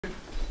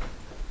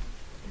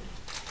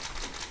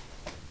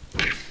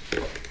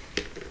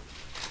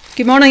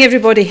Good morning,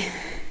 everybody.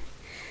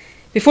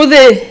 Before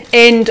the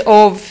end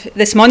of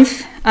this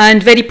month,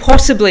 and very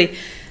possibly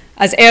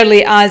as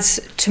early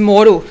as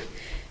tomorrow,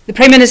 the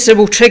Prime Minister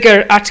will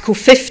trigger Article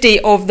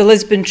 50 of the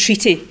Lisbon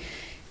Treaty,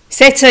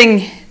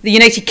 setting the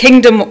United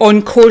Kingdom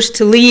on course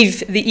to leave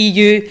the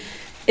EU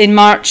in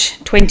March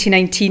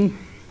 2019.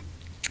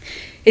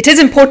 It is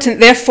important,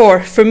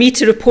 therefore, for me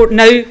to report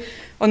now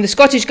on the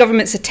Scottish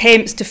Government's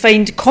attempts to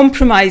find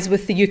compromise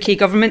with the UK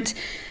Government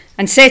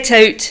and set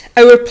out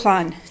our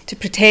plan to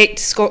protect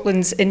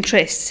Scotland's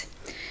interests.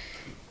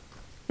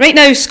 Right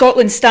now,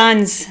 Scotland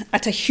stands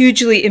at a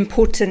hugely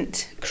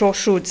important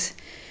crossroads.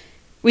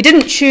 We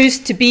didn't choose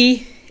to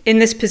be in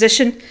this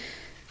position.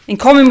 In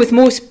common with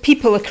most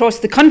people across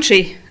the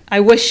country, I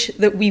wish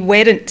that we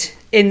weren't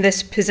in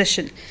this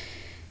position.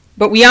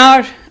 But we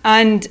are,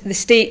 and the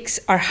stakes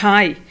are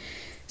high,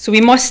 so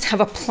we must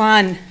have a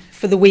plan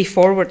for the way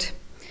forward.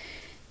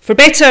 For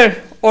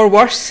better or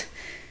worse,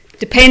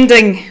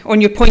 depending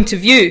on your point of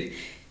view,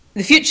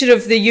 the future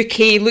of the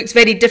UK looks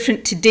very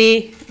different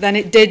today than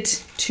it did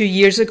 2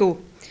 years ago.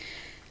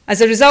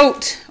 As a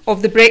result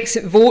of the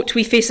Brexit vote,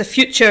 we face a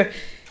future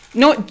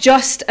not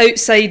just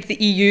outside the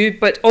EU,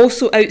 but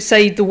also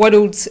outside the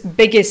world's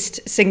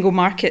biggest single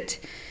market.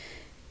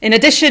 In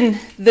addition,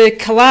 the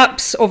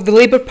collapse of the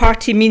Labour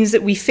Party means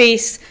that we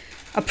face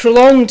a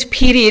prolonged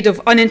period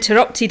of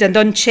uninterrupted and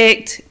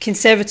unchecked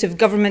Conservative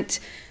government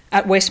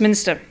at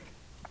Westminster.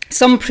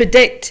 Some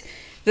predict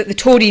that the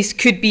Tories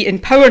could be in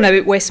power now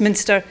at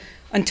Westminster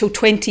until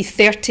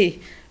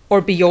 2030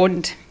 or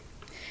beyond.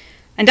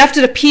 And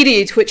after a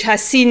period which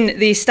has seen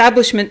the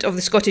establishment of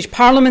the Scottish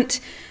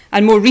Parliament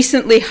and more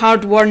recently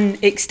hard-won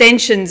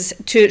extensions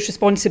to its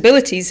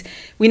responsibilities,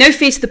 we now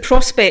face the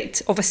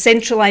prospect of a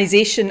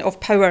centralisation of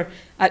power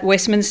at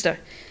Westminster.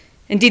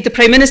 Indeed, the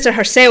Prime Minister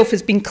herself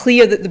has been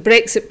clear that the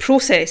Brexit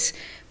process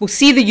will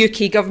see the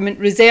UK Government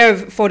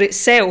reserve for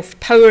itself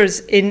powers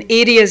in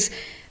areas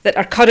that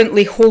are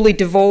currently wholly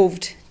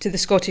devolved to the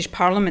Scottish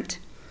Parliament.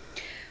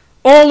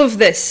 All of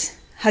this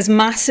has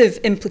massive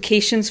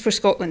implications for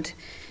Scotland.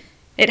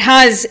 It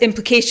has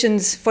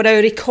implications for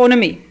our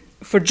economy,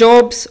 for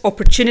jobs,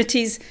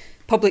 opportunities,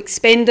 public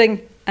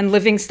spending and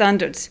living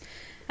standards,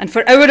 and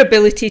for our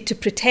ability to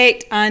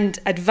protect and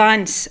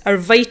advance our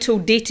vital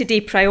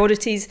day-to-day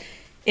priorities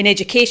in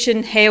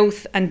education,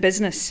 health and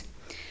business.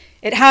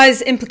 It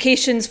has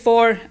implications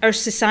for our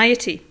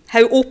society,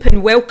 how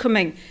open,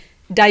 welcoming,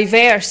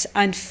 diverse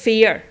and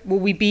fair will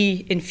we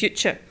be in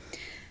future.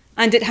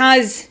 And it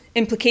has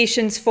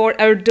implications for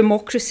our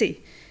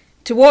democracy.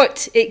 To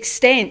what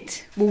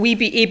extent will we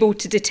be able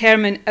to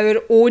determine our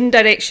own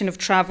direction of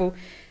travel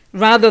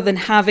rather than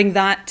having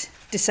that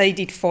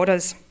decided for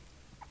us?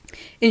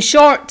 In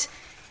short,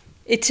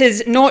 it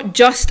is not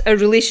just our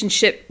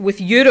relationship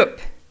with Europe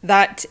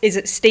that is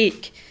at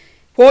stake.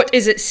 What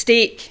is at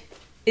stake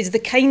is the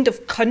kind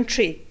of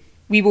country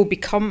we will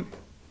become.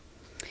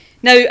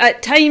 Now,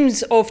 at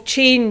times of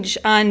change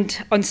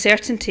and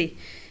uncertainty,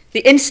 the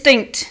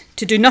instinct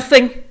to do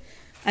nothing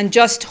and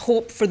just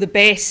hope for the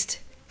best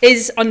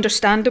is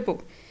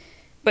understandable.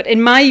 But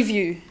in my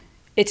view,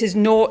 it is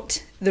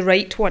not the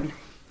right one.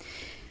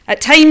 At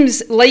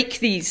times like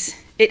these,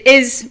 it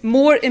is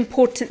more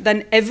important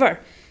than ever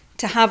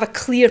to have a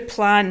clear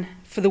plan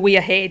for the way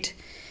ahead,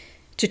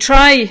 to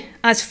try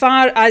as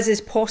far as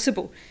is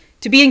possible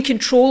to be in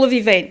control of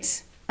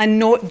events and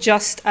not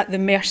just at the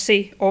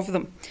mercy of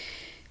them.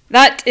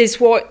 That is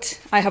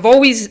what I have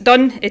always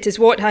done. It is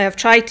what I have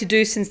tried to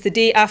do since the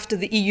day after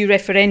the EU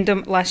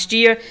referendum last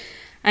year,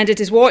 and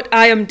it is what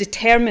I am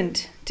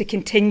determined to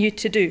continue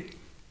to do.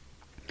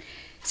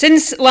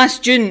 Since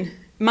last June,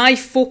 my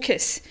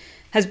focus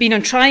has been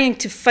on trying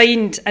to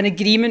find an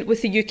agreement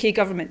with the UK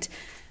Government,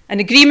 an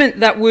agreement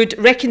that would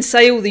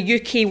reconcile the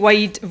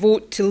UK-wide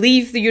vote to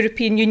leave the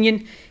European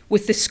Union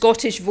with the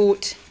Scottish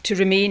vote to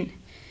remain.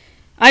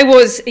 I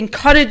was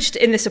encouraged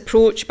in this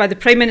approach by the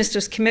Prime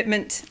Minister's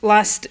commitment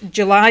last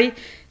July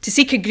to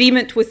seek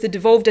agreement with the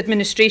devolved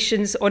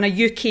administrations on a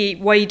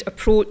UK-wide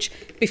approach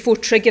before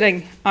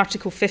triggering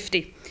Article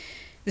 50.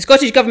 The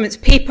Scottish Government's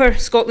paper,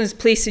 Scotland's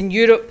Place in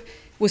Europe,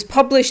 was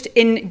published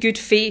in good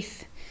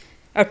faith.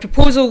 Our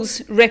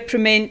proposals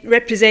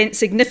represent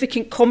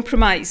significant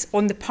compromise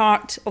on the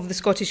part of the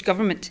Scottish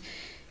Government.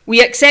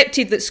 We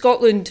accepted that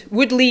Scotland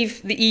would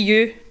leave the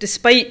EU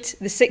despite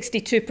the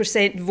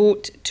 62%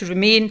 vote to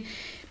remain,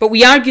 but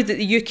we argued that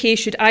the UK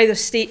should either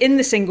stay in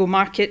the single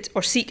market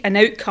or seek an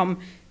outcome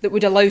that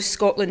would allow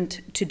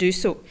Scotland to do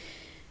so.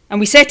 And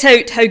we set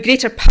out how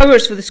greater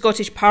powers for the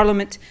Scottish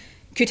Parliament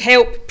could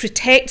help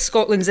protect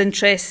Scotland's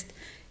interests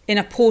in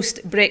a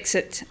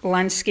post-Brexit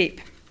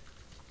landscape.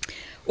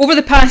 Over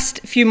the past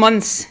few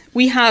months,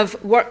 we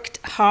have worked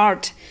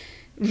hard,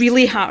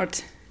 really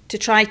hard, to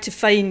try to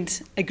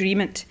find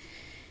agreement.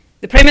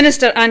 The Prime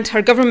Minister and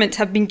her government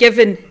have been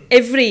given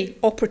every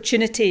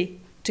opportunity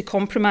to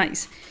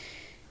compromise.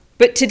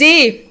 But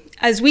today,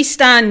 as we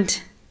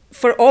stand,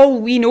 for all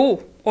we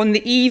know, on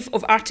the eve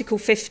of Article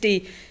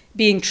 50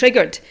 being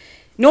triggered,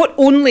 not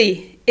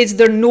only is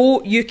there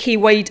no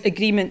UK-wide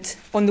agreement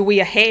on the way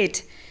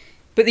ahead,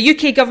 But the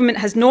UK government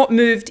has not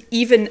moved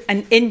even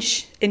an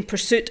inch in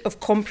pursuit of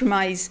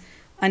compromise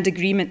and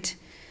agreement.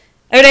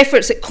 Our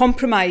efforts at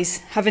compromise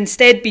have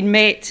instead been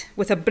met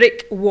with a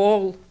brick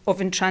wall of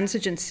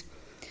intransigence.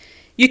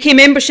 UK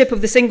membership of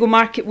the single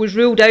market was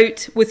ruled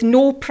out with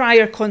no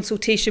prior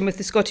consultation with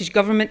the Scottish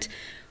Government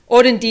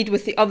or indeed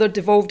with the other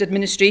devolved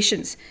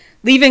administrations,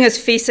 leaving us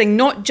facing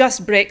not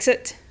just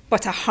Brexit,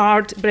 but a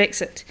hard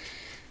Brexit.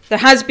 There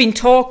has been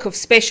talk of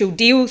special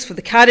deals for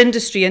the car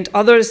industry and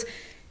others,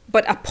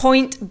 but a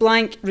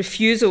point-blank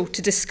refusal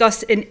to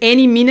discuss in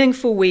any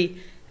meaningful way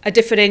a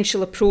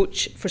differential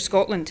approach for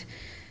Scotland.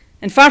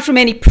 And far from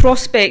any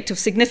prospect of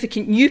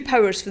significant new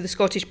powers for the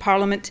Scottish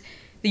Parliament,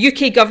 the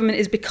UK government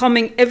is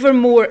becoming ever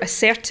more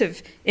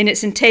assertive in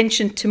its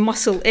intention to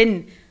muscle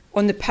in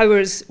on the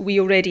powers we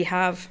already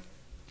have.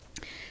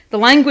 The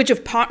language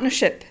of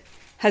partnership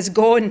has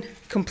gone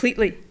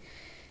completely.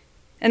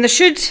 And there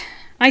should,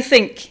 I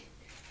think,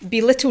 be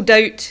little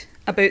doubt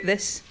about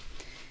this.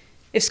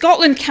 If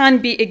Scotland can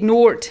be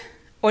ignored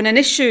on an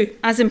issue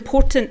as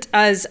important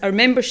as our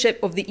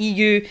membership of the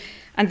EU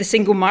and the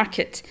single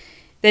market,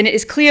 then it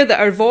is clear that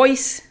our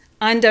voice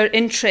and our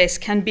interests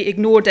can be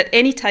ignored at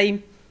any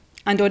time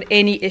and on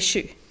any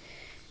issue.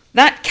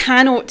 That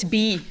cannot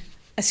be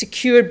a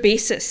secure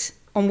basis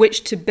on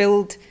which to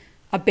build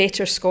a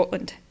better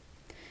Scotland.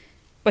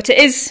 But it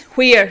is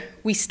where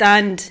we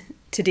stand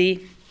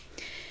today.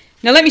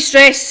 Now let me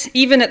stress,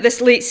 even at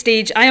this late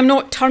stage, I am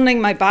not turning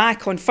my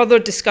back on further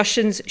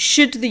discussions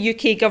should the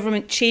UK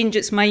government change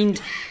its mind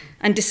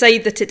and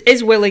decide that it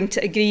is willing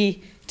to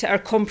agree to our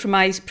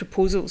compromise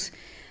proposals.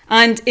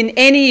 And in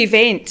any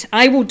event,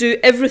 I will do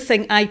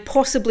everything I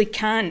possibly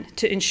can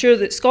to ensure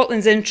that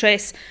Scotland's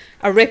interests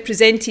are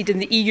represented in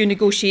the EU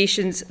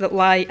negotiations that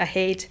lie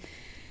ahead.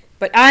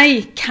 But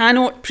I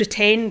cannot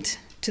pretend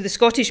to the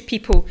Scottish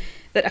people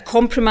that a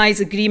compromise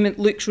agreement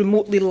looks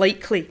remotely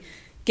likely,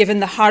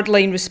 given the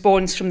hardline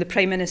response from the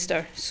Prime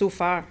Minister so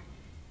far.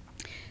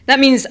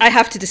 That means I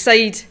have to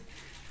decide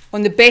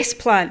on the best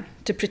plan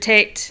to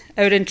protect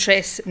our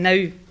interests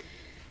now.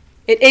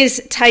 It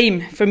is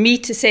time for me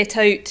to set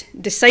out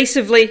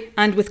decisively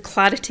and with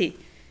clarity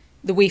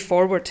the way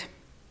forward.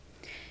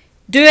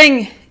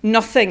 Doing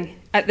nothing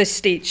at this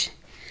stage,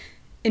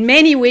 in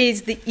many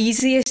ways the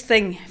easiest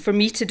thing for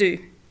me to do,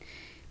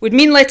 would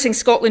mean letting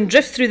Scotland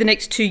drift through the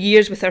next 2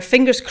 years with our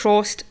fingers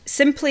crossed,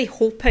 simply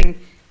hoping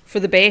for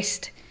the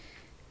best.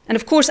 And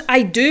of course,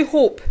 I do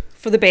hope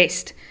for the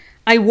best.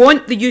 I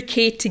want the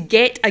UK to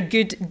get a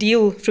good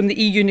deal from the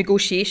EU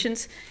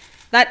negotiations.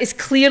 That is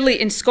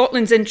clearly in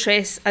Scotland's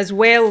interests as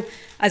well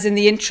as in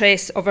the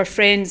interests of our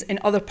friends in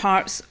other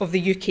parts of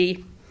the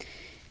UK.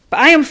 But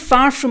I am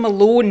far from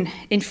alone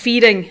in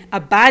fearing a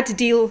bad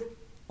deal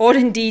or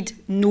indeed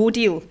no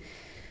deal.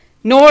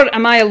 Nor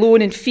am I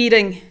alone in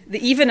fearing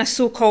that even a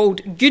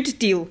so-called good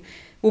deal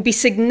will be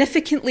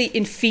significantly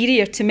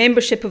inferior to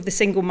membership of the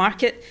single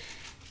market,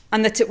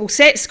 and that it will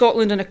set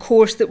Scotland on a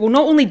course that will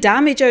not only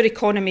damage our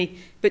economy,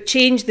 but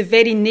change the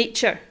very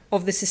nature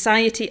of the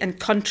society and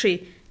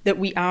country that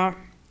we are.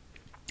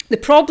 The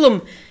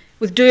problem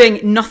with doing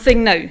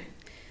nothing now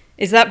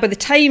is that by the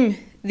time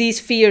these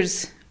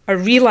fears are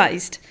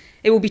realised,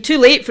 it will be too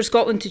late for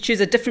Scotland to choose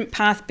a different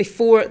path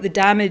before the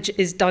damage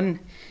is done.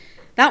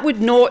 That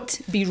would not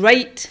be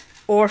right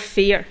or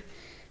fair.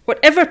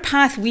 Whatever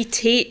path we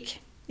take,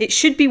 it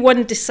should be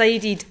one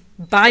decided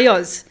by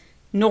us,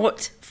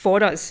 not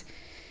for us.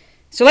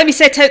 So let me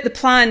set out the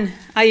plan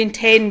I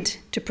intend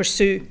to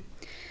pursue.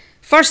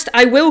 First,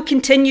 I will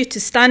continue to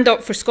stand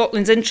up for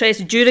Scotland's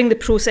interests during the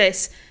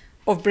process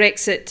of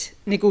Brexit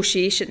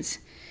negotiations.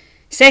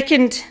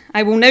 Second,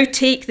 I will now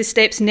take the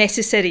steps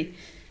necessary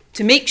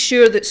to make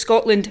sure that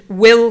Scotland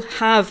will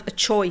have a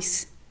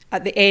choice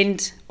at the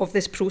end of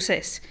this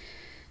process.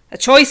 A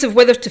choice of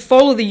whether to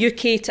follow the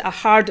UK to a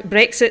hard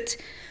Brexit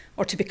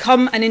or to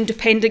become an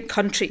independent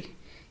country,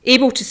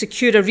 able to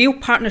secure a real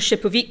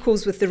partnership of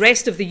equals with the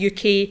rest of the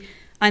UK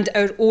and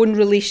our own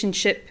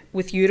relationship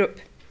with Europe.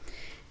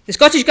 The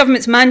Scottish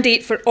Government's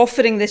mandate for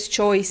offering this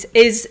choice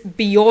is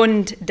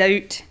beyond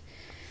doubt.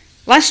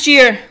 Last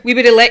year, we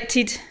were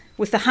elected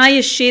with the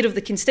highest share of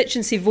the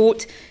constituency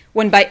vote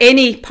won by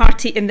any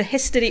party in the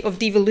history of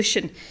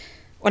devolution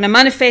on a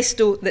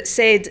manifesto that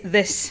said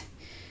this: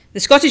 the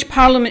Scottish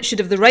Parliament should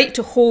have the right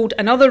to hold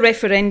another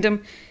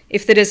referendum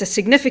if there is a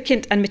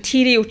significant and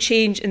material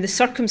change in the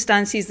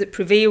circumstances that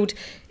prevailed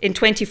in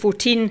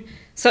 2014,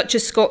 such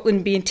as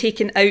Scotland being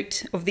taken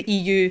out of the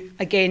EU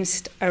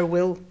against our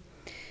will.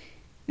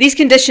 These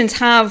conditions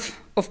have,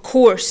 of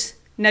course,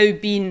 now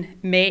been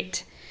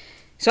met.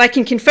 So I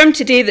can confirm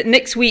today that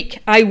next week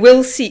I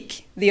will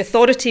seek the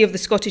authority of the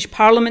Scottish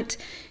Parliament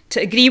to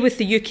agree with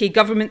the UK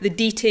Government the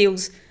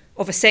details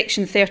of a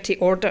Section 30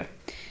 order,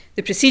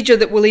 the procedure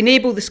that will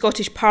enable the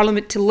Scottish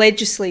Parliament to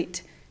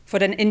legislate for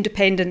an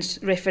independence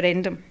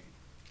referendum.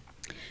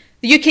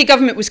 The UK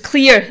Government was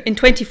clear in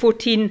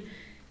 2014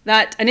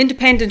 that an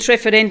independence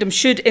referendum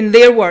should, in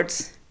their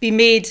words, be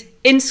made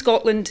in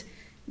Scotland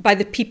by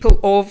the people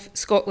of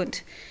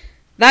Scotland.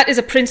 That is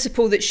a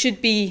principle that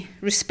should be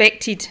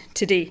respected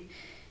today.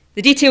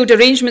 The detailed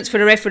arrangements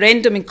for a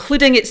referendum,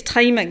 including its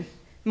timing,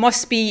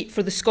 must be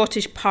for the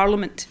Scottish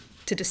Parliament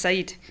to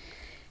decide.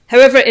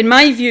 However, in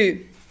my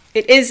view,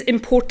 it is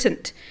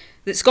important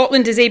that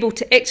Scotland is able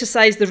to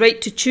exercise the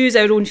right to choose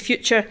our own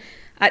future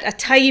at a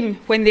time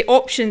when the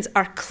options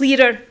are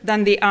clearer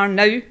than they are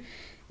now,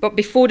 but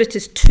before it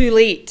is too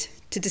late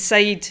to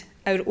decide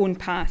our own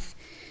path.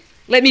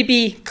 Let me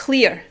be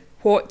clear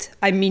what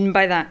I mean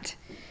by that.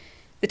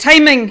 The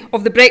timing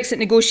of the Brexit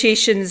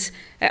negotiations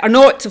are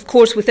not, of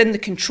course, within the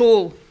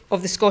control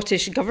of the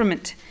Scottish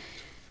Government.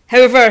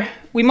 However,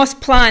 we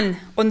must plan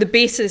on the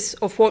basis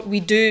of what we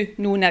do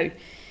know now.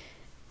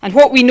 And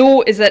what we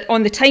know is that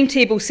on the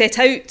timetable set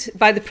out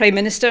by the Prime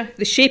Minister,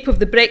 the shape of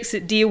the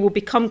Brexit deal will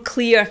become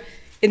clear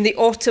in the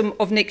autumn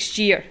of next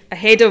year,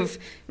 ahead of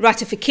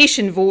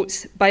ratification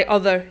votes by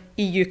other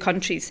EU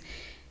countries.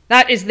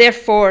 That is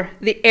therefore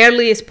the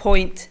earliest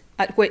point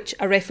at which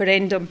a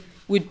referendum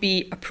would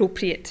be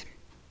appropriate.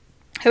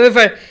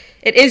 However,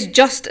 it is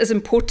just as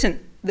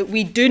important that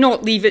we do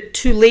not leave it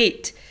too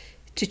late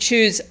to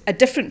choose a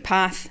different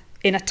path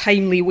in a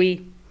timely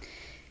way.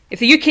 If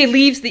the UK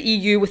leaves the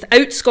EU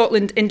without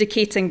Scotland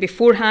indicating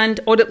beforehand,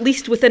 or at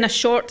least within a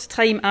short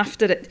time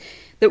after it,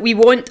 that we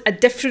want a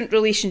different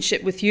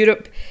relationship with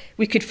Europe,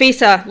 we could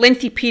face a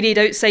lengthy period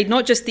outside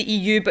not just the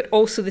EU but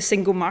also the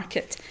single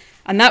market.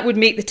 And that would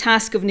make the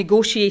task of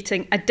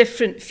negotiating a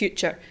different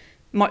future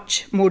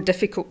much more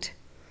difficult.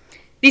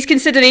 These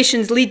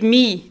considerations lead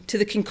me to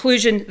the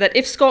conclusion that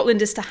if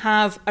Scotland is to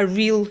have a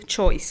real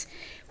choice,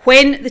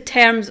 when the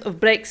terms of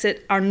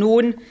Brexit are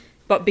known,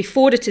 but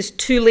before it is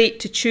too late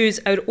to choose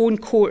our own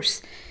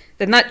course,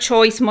 then that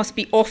choice must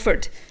be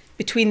offered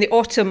between the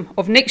autumn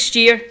of next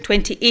year,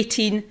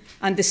 2018,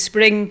 and the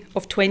spring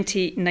of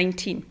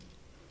 2019.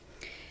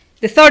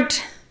 The third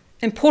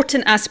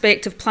important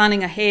aspect of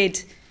planning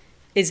ahead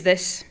is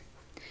this.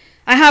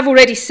 I have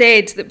already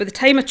said that by the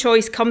time a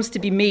choice comes to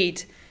be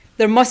made,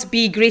 there must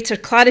be greater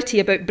clarity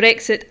about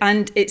Brexit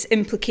and its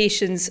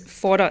implications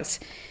for us.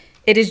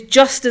 It is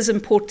just as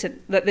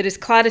important that there is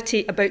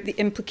clarity about the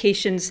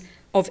implications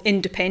of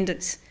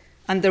independence,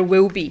 and there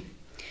will be.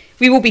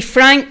 We will be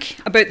frank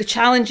about the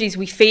challenges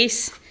we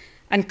face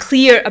and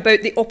clear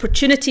about the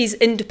opportunities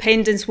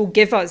independence will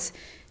give us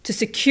to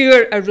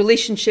secure a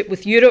relationship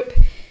with Europe,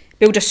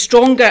 build a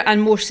stronger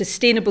and more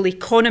sustainable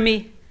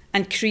economy,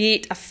 and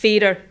create a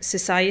fairer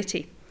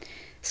society.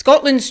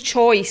 Scotland's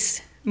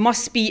choice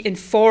must be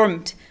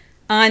informed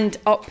and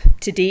up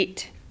to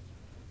date.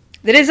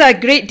 There is a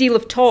great deal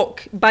of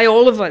talk by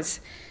all of us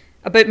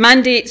about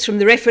mandates from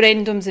the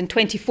referendums in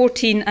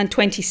 2014 and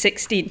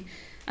 2016,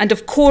 and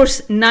of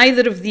course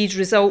neither of these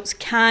results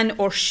can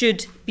or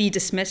should be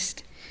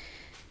dismissed.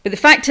 But the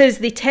fact is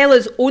they tell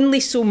us only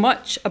so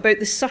much about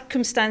the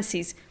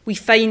circumstances we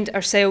find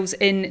ourselves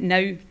in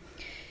now.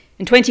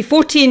 In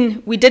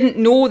 2014, we didn't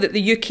know that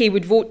the UK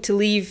would vote to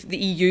leave the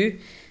EU.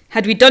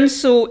 Had we done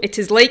so, it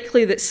is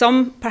likely that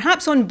some,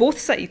 perhaps on both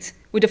sides,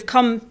 would have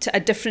come to a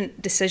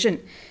different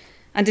decision.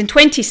 And in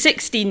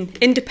 2016,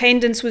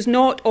 independence was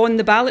not on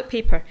the ballot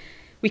paper.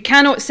 We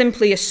cannot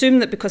simply assume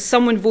that because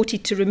someone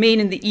voted to remain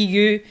in the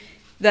EU,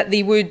 that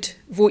they would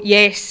vote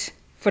yes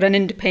for an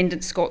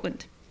independent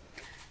Scotland.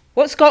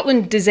 What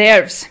Scotland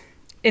deserves,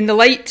 in the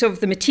light of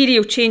the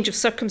material change of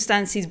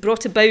circumstances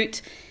brought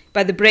about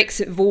by the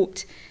Brexit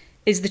vote,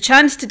 is the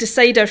chance to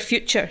decide our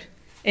future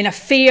in a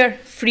fair,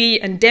 free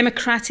and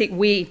democratic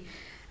way,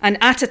 and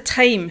at a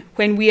time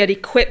when we are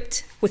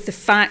equipped with the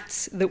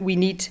facts that we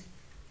need.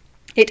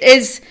 It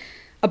is,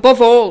 above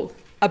all,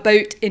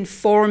 about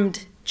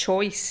informed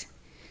choice.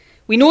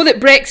 We know that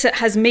Brexit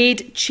has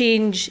made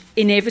change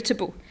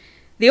inevitable.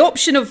 The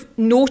option of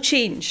no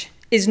change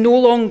is no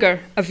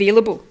longer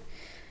available.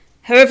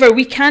 However,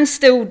 we can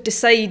still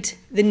decide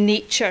the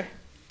nature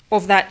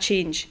of that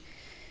change.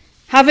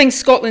 Having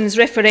Scotland's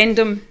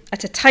referendum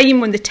at a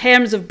time when the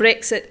terms of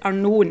Brexit are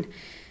known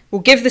will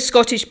give the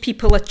Scottish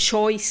people a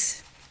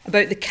choice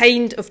about the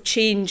kind of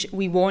change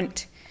we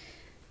want.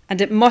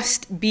 And it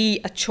must be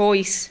a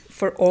choice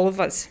for all of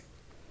us.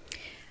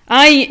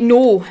 I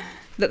know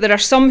that there are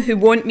some who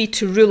want me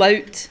to rule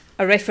out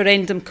a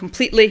referendum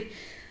completely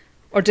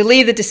or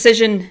delay the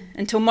decision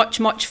until much,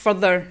 much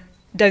further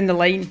down the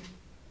line.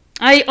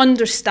 I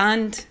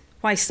understand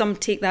why some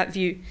take that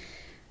view.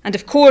 And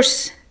of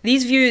course,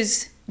 these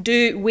views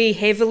do weigh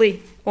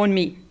heavily on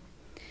me.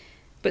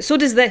 But so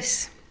does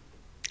this.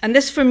 And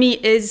this for me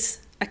is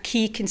a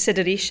key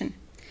consideration.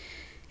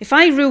 If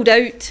I ruled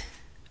out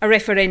a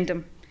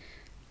referendum,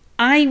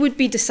 I would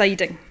be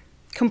deciding,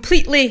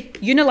 completely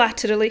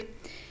unilaterally,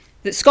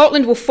 that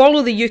Scotland will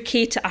follow the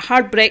UK to a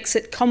hard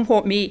Brexit come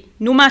what may,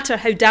 no matter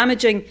how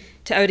damaging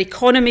to our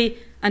economy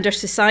and our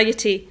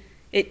society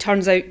it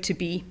turns out to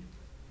be.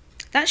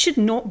 That should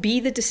not be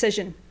the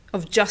decision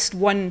of just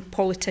one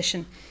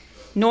politician,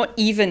 not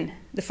even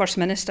the First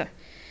Minister.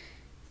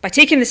 By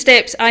taking the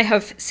steps I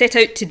have set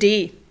out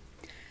today,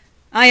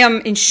 I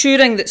am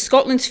ensuring that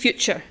Scotland's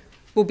future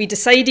will be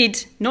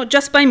decided not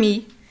just by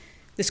me,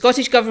 the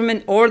Scottish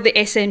Government or the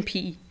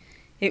SNP.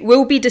 It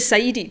will be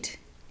decided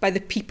by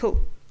the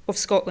people of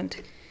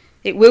Scotland.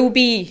 It will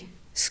be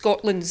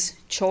Scotland's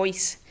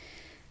choice,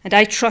 and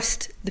I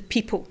trust the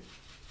people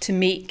to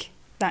make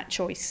that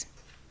choice.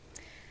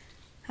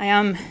 I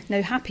am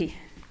now happy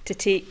to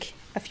take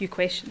a few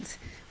questions.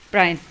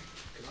 Brian.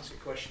 Can I ask a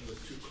question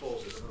with two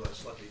clauses? I know that's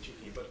slightly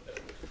cheeky, but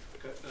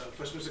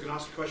First Minister, can I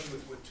ask a question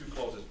with two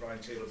clauses? Brian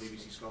Taylor,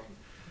 BBC Scotland.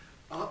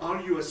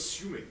 Are you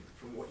assuming,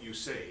 from what you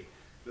say,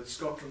 that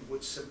Scotland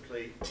would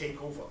simply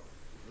take over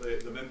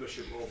the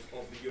membership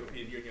of the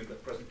European Union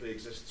that presently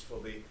exists for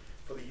the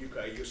UK?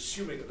 Are you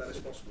assuming that that is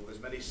possible? As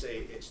many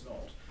say it's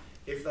not.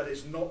 If that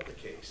is not the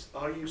case,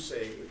 are you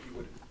saying that you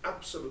would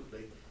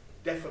absolutely,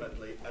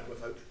 definitely, and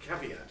without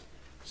caveat,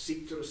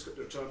 seek to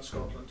return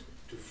Scotland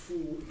to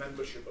full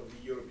membership of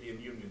the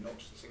European Union, not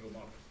just the single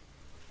market?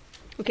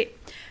 Okay.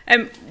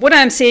 What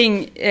I'm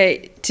saying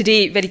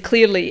today very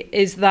clearly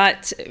is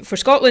that for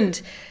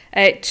Scotland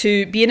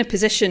to be in a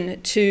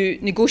position to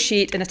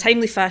negotiate in a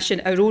timely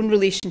fashion our own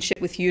relationship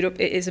with Europe,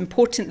 it is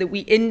important that we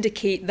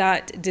indicate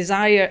that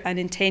desire and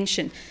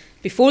intention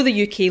before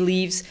the UK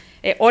leaves,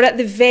 or at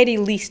the very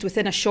least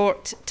within a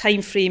short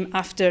time frame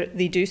after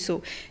they do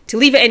so. To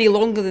leave it any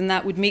longer than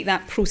that would make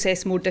that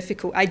process more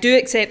difficult. I do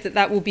accept that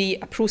that will be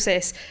a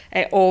process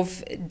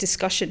of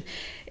discussion.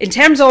 In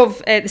terms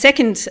of the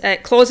second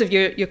clause of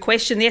your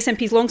question, the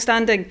SNP's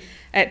long-standing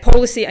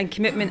policy and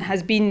commitment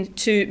has been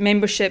to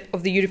membership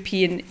of the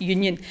European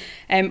Union.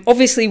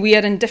 Obviously, we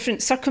are in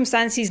different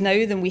circumstances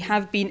now than we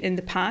have been in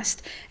the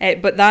past,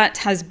 but that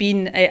has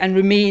been and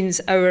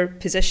remains our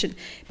position.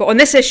 But on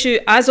this issue,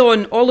 as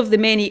on all of the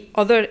many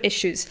other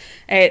issues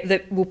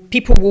that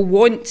people will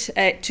want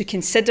to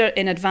consider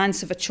in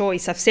advance of a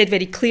choice, I've said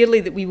very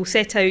clearly that we will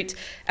set out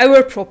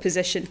our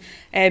proposition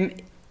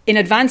in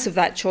advance of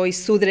that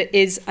choice so that it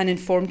is an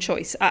informed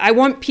choice. I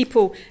want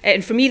people,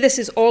 and for me this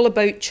is all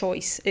about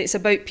choice. It's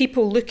about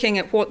people looking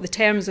at what the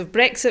terms of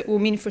Brexit will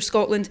mean for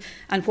Scotland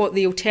and what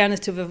the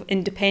alternative of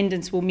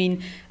independence will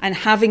mean, and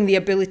having the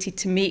ability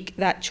to make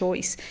that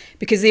choice.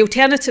 Because the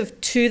alternative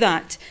to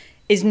that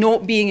is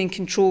not being in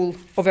control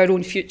of our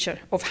own future,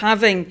 of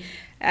having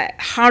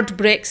hard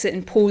Brexit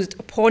imposed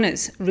upon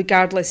us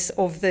regardless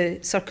of the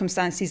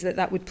circumstances that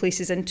that would place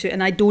us into,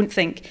 and I don't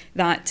think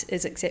that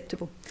is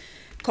acceptable.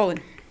 Colin.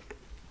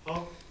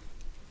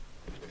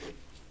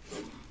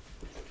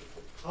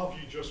 Have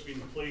you just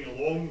been playing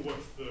along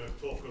with the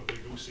talk of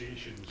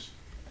negotiations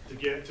to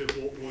get to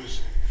what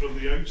was, from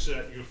the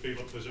outset, your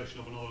favourite position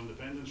of another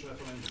independence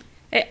referendum?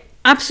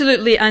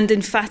 Absolutely and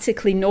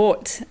emphatically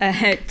not.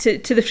 To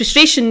the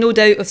frustration, no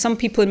doubt, of some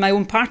people in my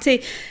own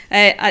party,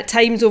 at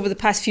times over the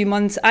past few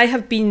months, I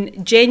have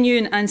been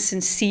genuine and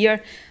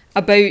sincere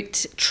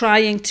about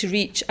trying to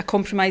reach a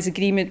compromise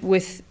agreement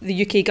with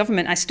the UK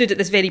government. I stood at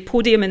this very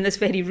podium in this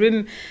very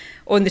room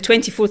on the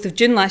 24th of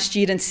June last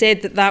year and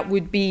said that that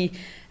would be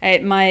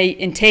my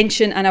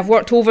intention, and I've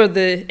worked over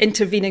the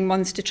intervening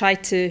months to try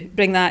to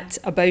bring that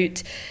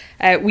about.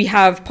 We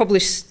have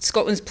published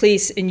Scotland's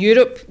Place in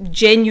Europe,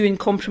 genuine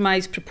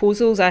compromise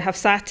proposals. I have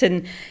sat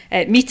in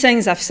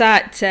meetings, I've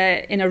sat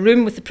in a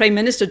room with the Prime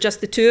Minister,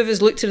 just the two of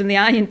us, looked her in the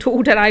eye and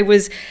told her I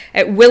was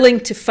willing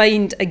to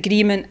find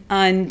agreement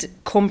and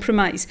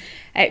compromise.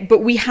 But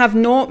we have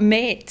not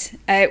met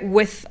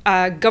with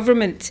a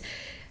government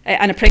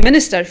and a Prime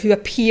Minister who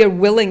appear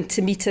willing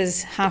to meet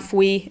us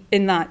halfway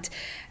in that.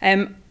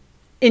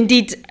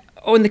 Indeed,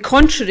 on the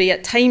contrary,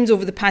 at times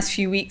over the past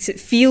few weeks, it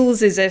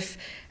feels as if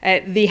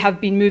they have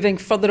been moving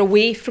further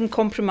away from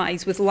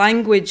compromise with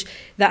language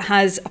that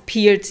has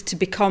appeared to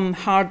become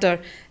harder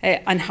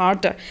and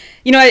harder.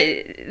 You know,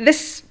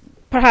 this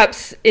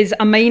perhaps is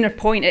a minor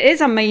point. It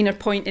is a minor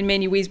point in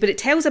many ways, but it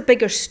tells a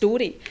bigger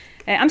story.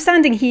 I'm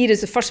standing here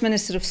as the First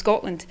Minister of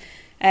Scotland,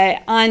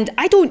 and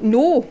I don't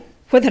know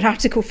whether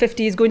Article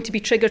 50 is going to be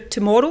triggered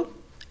tomorrow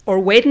or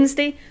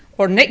Wednesday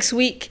or next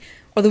week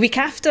or the week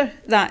after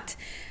that.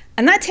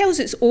 And that tells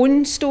its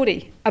own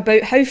story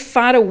about how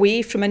far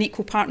away from an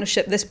equal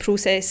partnership this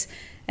process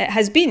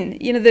has been.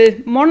 You know,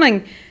 the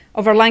morning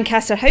of our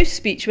Lancaster House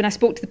speech, when I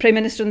spoke to the Prime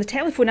Minister on the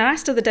telephone, I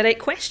asked her the direct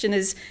question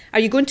is, are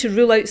you going to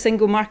rule out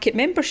single market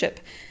membership?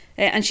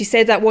 And she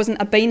said that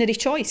wasn't a binary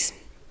choice.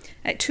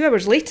 2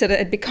 hours later, it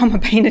had become a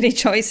binary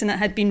choice and it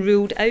had been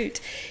ruled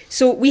out.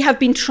 So we have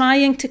been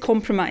trying to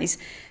compromise.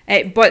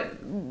 But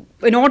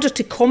in order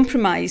to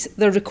compromise,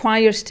 there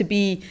requires to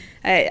be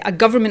a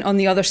government on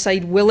the other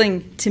side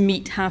willing to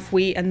meet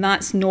halfway, and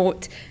that's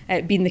not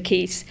been the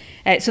case.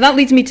 So that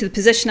leads me to the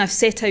position I've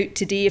set out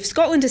today. If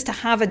Scotland is to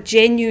have a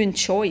genuine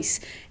choice,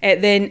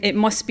 then it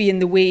must be in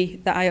the way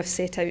that I have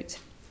set out.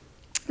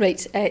 Right,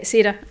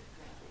 Sarah.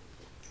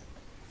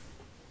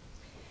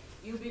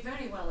 You'll be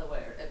very well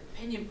aware,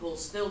 opinion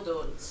polls still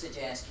don't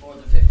suggest more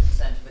than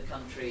 50% of the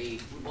country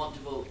would want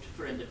to vote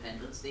for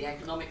independence. The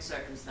economic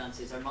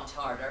circumstances are much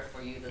harder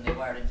for you than they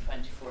were in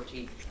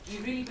 2014. Do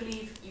you really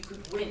believe you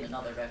could win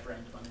another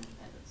referendum on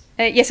independence?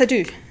 Yes, I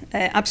do.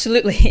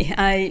 Absolutely.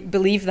 I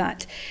believe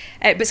that.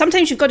 But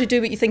sometimes you've got to do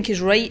what you think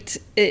is right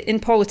in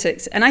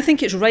politics. And I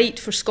think it's right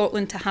for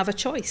Scotland to have a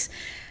choice.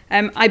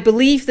 I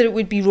believe that it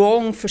would be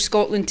wrong for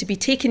Scotland to be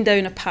taken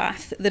down a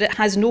path that it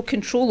has no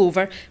control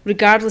over,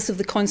 regardless of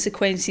the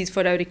consequences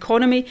for our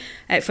economy,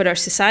 for our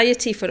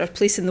society, for our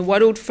place in the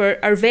world, for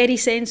our very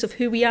sense of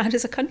who we are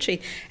as a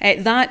country.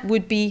 That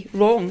would be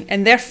wrong,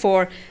 and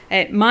therefore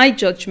my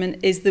judgment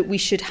is that we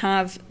should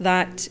have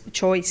that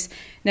choice.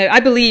 Now,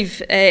 I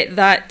believe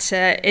that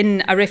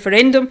in a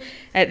referendum,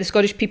 the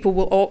Scottish people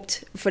will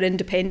opt for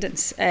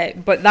independence,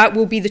 but that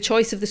will be the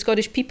choice of the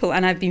Scottish people,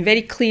 and I've been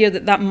very clear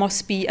that that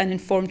must be an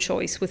informed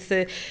choice, with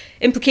the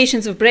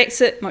implications of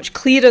Brexit much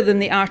clearer than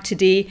they are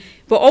today,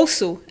 but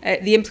also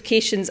the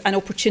implications and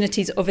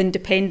opportunities of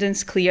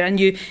independence clear. And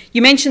you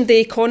mentioned the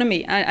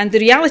economy, and the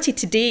reality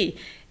today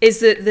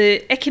is that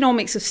the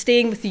economics of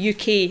staying with the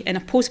UK in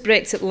a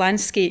post-Brexit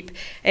landscape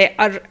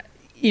are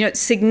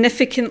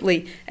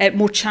significantly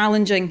more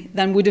challenging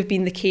than would have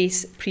been the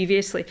case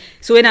previously.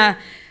 So in a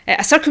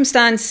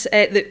circumstance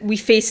that we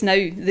face now,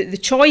 the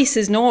choice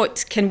is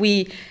not, can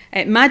we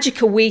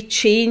magic away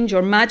change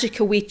or magic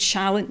away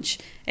challenge?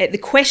 The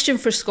question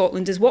for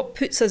Scotland is what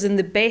puts us in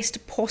the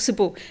best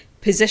possible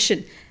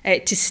position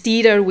to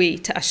steer our way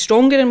to a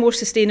stronger and more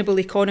sustainable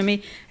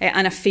economy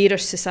and a fairer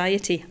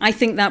society. I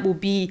think that will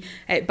be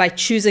by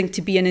choosing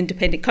to be an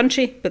independent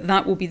country, but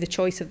that will be the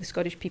choice of the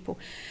Scottish people.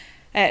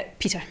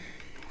 Peter.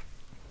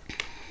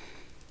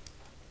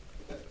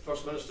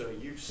 First Minister,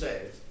 you've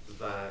said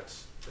that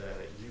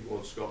you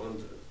want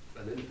Scotland,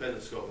 an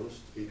independent Scotland,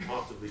 to be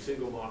part of the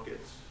single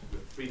market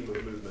with freedom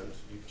of movement.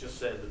 You've just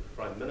said that the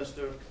Prime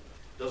Minister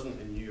doesn't,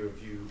 in your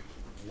view,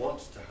 want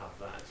to have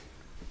that.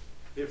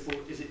 Therefore,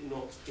 is it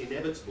not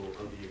inevitable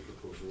under your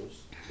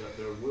proposals that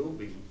there will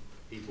be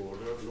a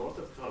border north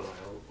of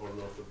Carlisle or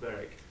north of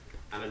Berwick?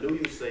 And I know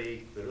you'll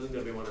say there isn't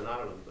going to be one in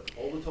Ireland, but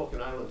all the talk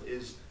in Ireland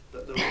is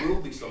that there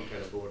will be some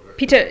kind of border.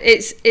 Peter,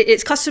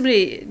 it's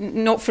customary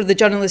not for the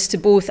journalists to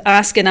both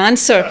ask and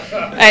answer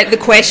the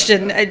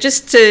question.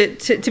 Just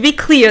to be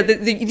clear,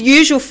 the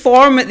usual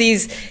form at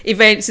these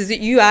events is that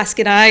you ask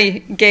and I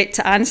get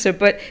to answer.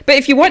 But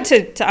if you want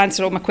to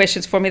answer all my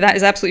questions for me, that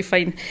is absolutely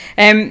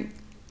fine.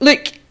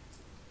 Look,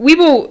 we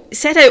will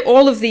set out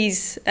all of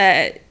these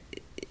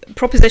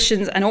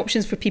propositions and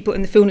options for people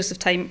in the fullness of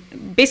time.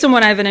 Based on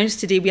what I've announced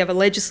today, we have a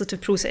legislative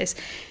process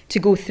to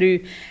go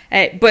through.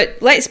 But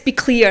let's be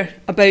clear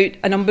about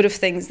a number of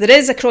things. There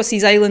is across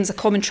these islands a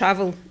common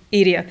travel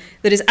area.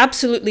 There is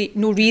absolutely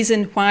no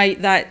reason why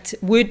that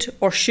would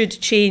or should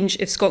change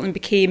if Scotland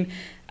became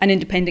an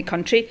independent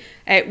country.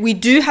 We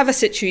do have a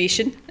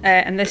situation,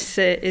 and this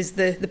is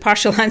the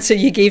partial answer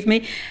you gave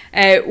me,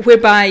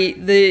 whereby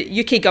the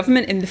UK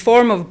government, in the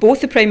form of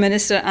both the Prime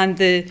Minister and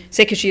the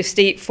Secretary of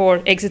State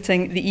for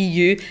exiting the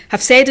EU,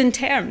 have said in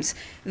terms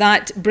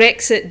that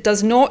Brexit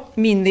does not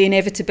mean the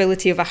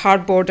inevitability of a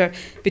hard border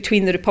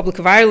between the Republic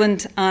of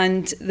Ireland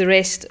and the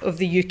rest of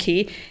the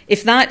UK.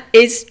 If that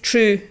is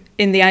true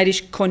in the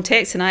Irish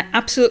context, and I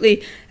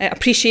absolutely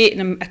appreciate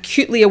and am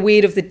acutely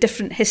aware of the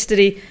different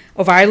history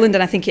of Ireland,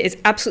 and I think it is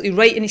absolutely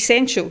right and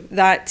essential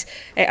that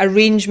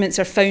arrangements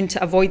are found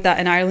to avoid that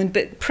in Ireland.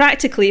 But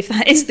practically, if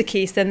that is the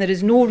case, then there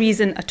is no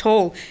reason at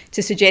all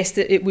to suggest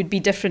that it would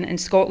be different in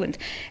Scotland.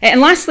 And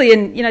lastly,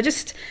 and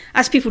just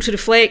ask people to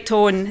reflect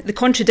on the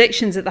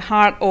contradictions at the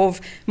heart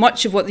of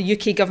much of what the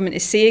UK government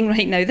is saying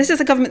right now. This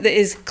is a government that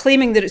is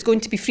claiming that it's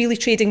going to be freely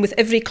trading with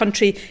every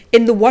country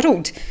in the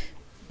world,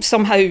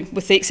 somehow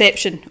with the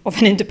exception of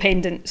an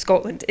independent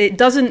Scotland. It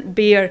doesn't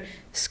bear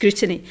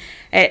scrutiny.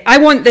 I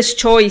want this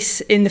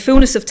choice in the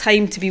fullness of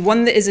time to be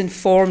one that is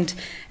informed.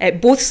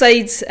 Both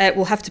sides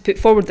will have to put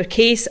forward their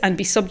case and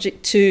be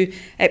subject to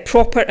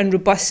proper and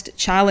robust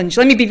challenge.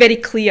 Let me be very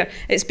clear.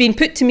 It's been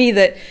put to me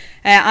that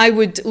I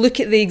would look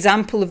at the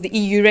example of the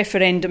EU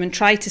referendum and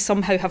try to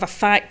somehow have a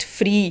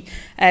fact-free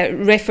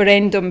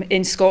referendum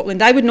in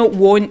Scotland. I would not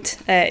want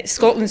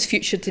Scotland's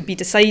future to be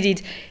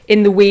decided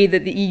in the way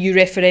that the EU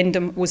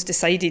referendum was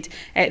decided.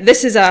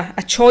 This is a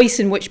choice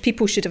in which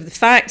people should have the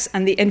facts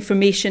and the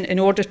information in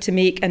order to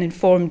make an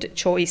informed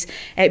choice.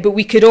 But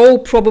we could all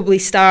probably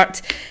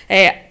start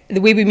the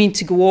way we mean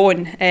to go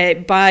on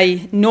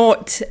by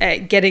not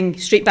getting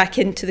straight back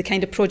into the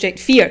kind of Project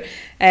Fear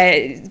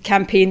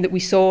campaign that we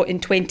saw in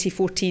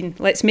 2014.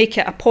 Let's make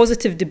it a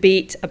positive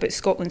debate about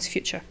Scotland's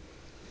future.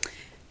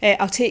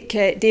 I'll take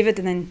David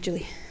and then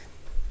Julie.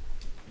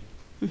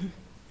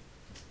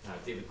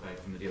 David Clegg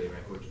from the Daily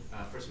Record.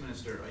 First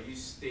Minister, are you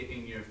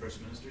staking your First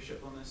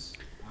Ministership on this?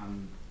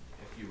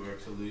 If you were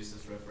to lose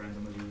this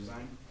referendum, will you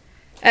resign?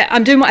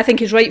 I'm doing what I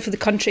think is right for the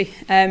country,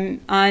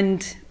 and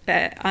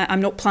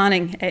I'm not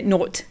planning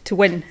not to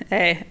win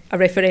a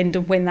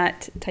referendum when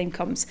that time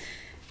comes.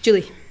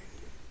 Julie.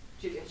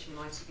 Julie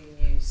Etchingham,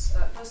 ITV News.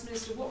 First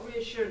Minister, what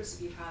reassurance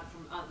have you had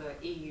from other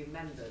EU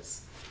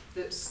members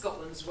that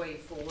Scotland's way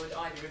forward,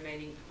 either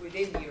remaining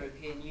within the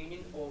European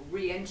Union or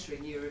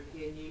re-entering the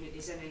European Union,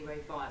 is in any way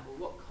viable?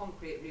 What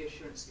concrete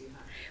reassurance have you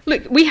had?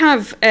 Look, we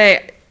have,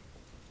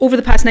 over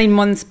the past 9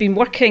 months, been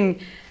working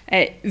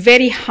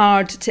very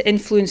hard to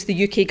influence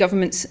the UK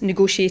government's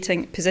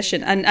negotiating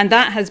position. And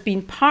that has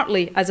been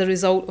partly as a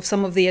result of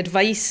some of the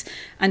advice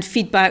and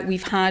feedback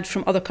we've had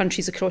from other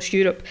countries across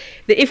Europe,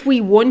 that if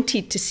we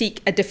wanted to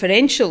seek a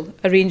differential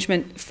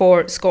arrangement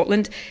for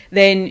Scotland,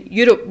 then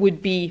Europe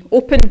would be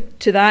open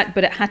to that,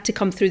 but it had to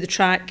come through the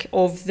track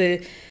of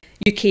the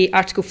UK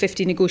Article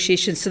 50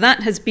 negotiations. So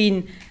that has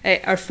been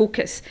our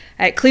focus.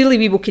 Clearly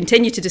we will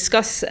continue to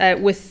discuss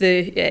with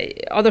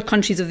the other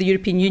countries of the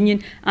European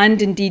Union and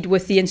indeed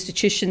with the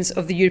institutions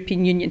of the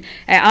European Union.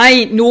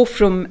 I know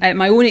from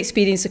my own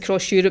experience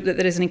across Europe that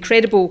there is an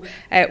incredible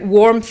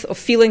warmth of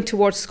feeling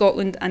towards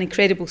Scotland and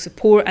incredible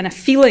support, and a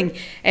feeling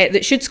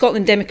that should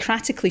Scotland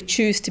democratically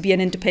choose to be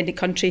an independent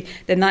country,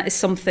 then that is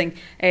something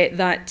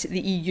that the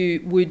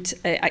EU would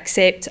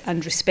accept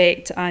and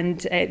respect,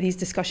 and these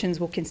discussions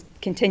will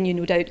continue,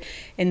 no doubt,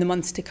 in the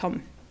months to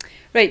come.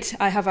 Right,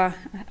 I have a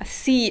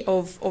sea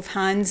of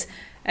hands.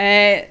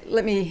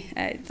 Let me,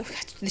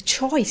 the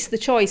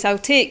choice. I'll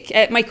take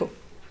Michael.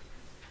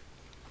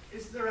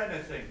 Is there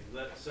anything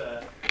that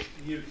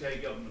the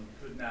UK government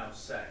could now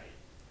say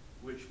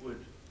which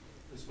would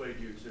persuade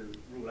you to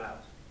rule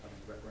out having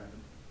a referendum?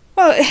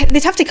 Well,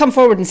 they'd have to come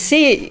forward and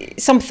say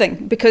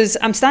something, because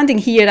I'm standing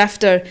here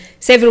after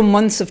several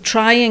months of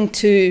trying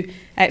to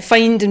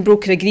find and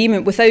broker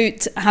agreement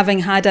without having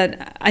had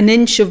an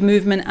inch of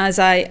movement, as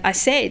I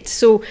said.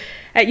 So,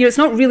 it's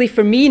not really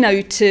for me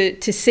now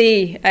to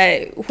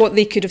say what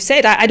they could have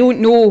said. I don't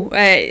know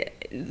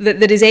that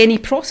there is any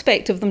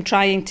prospect of them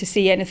trying to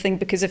say anything,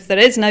 because if there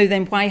is now,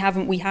 then why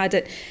haven't we had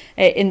it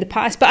in the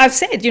past? But I've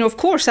said, of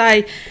course,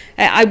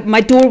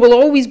 my door will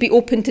always be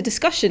open to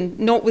discussion,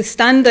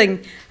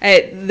 notwithstanding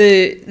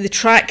the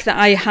track that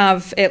I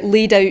have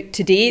laid out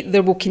today.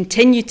 There will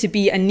continue to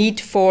be a need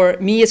for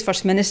me as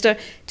First Minister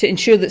to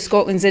ensure that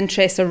Scotland's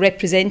interests are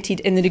represented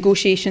in the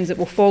negotiations that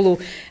will follow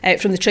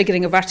from the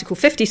triggering of Article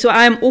 50. So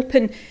I am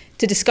open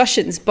to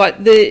discussions,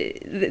 but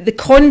the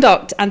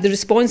conduct and the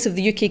response of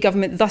the UK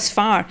government thus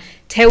far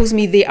tells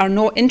me they are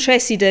not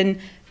interested in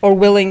or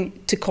willing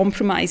to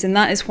compromise, and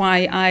that is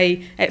why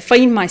I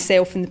find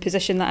myself in the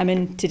position that I'm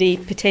in today,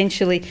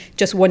 potentially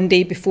just one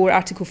day before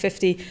Article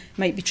 50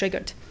 might be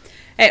triggered.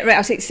 Right,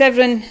 I'll take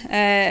Severin,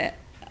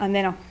 and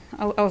then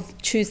I'll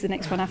choose the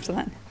next one after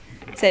that.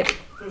 Sev.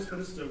 First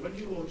Minister, when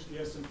you launched the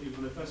SNP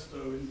manifesto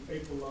in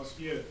April last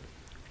year,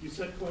 you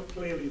said quite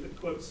clearly that,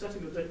 quote,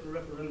 setting the date for a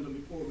referendum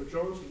before a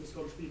majority of the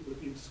Scottish people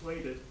have been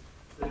persuaded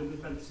that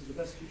independence is the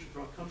best future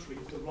for our country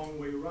is the wrong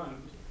way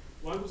around.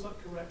 Why was that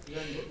correct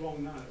then but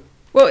wrong now?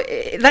 Well,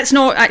 that's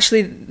not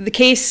actually the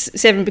case,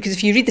 Severin, because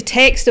if you read the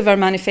text of our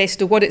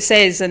manifesto, what it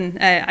says, and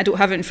I don't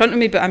have it in front of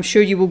me, but I'm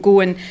sure you will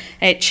go and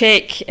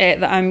check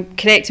that I'm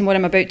correct in what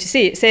I'm about to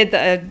say. It said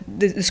that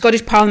the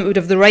Scottish Parliament would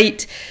have the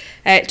right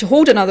to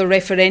hold another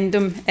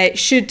referendum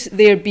should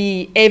there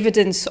be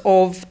evidence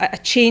of a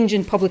change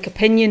in public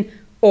opinion,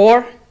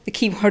 or, the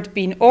key word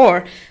being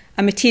or,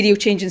 a material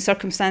change in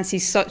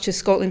circumstances such as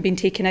Scotland being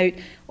taken out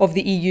of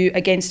the EU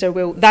against our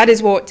will. That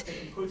is what...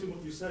 I'm quoting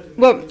what you said in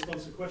well,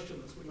 response to the question.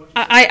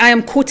 I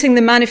am quoting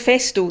the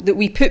manifesto that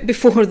we put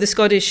before the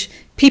Scottish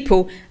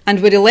people and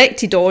were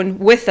elected on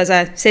with, as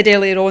I said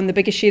earlier on, the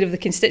biggest share of the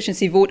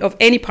constituency vote of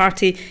any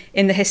party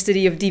in the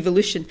history of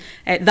devolution.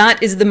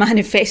 That is the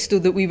manifesto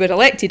that we were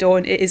elected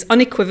on. It is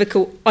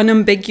unequivocal,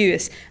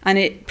 unambiguous, and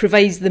it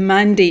provides the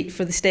mandate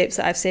for the steps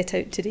that I've set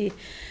out today.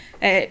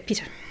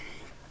 Peter.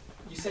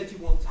 You said you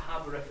want to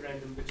have a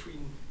referendum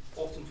between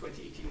autumn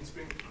 2018 and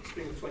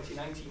spring of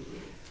 2019.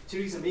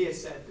 Theresa May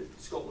has said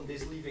that Scotland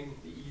is leaving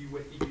the EU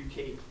with the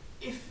UK.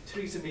 If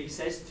Theresa May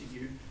says to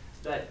you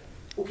that,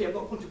 OK, I'm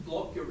not going to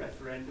block your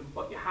referendum,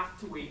 but you have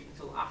to wait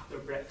until after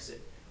Brexit,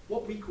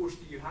 what recourse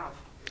do you have?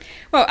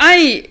 Well,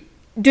 I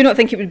do not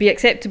think it would be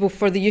acceptable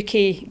for the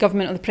UK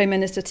government or the Prime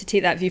Minister to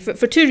take that view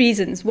for two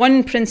reasons,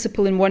 one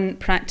principle and one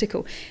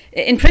practical.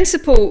 In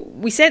principle,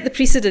 we set the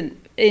precedent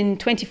in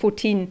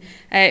 2014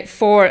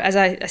 for, as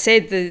I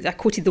said, I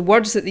quoted the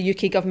words that the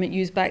UK government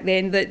used back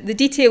then, that the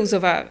details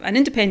of an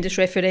independence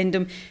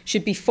referendum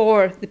should be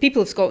for the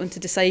people of Scotland to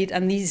decide,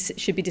 and these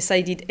should be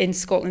decided in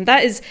Scotland.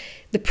 That is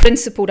the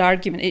principled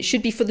argument. It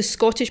should be for the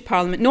Scottish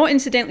Parliament, not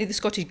incidentally the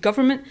Scottish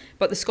Government,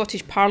 but the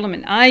Scottish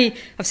Parliament. I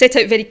have set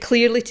out very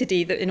clearly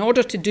today that in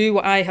order to do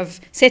what I have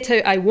set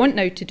out I want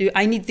now to do,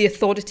 I need the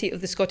authority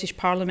of the Scottish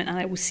Parliament, and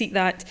I will seek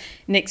that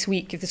next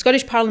week. If the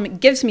Scottish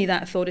Parliament gives me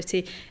that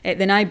authority,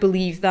 then I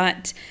believe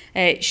that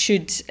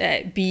should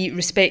be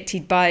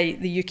respected by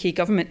the UK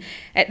government.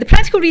 The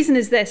practical reason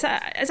is this.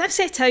 As I've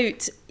set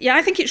out,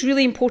 I think it's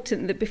really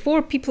important that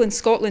before people in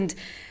Scotland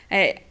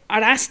are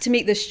asked to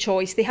make this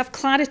choice, they have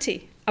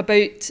clarity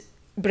about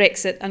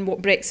Brexit and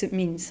what Brexit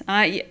means.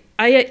 I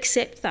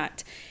accept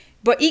that.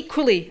 But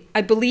equally,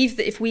 I believe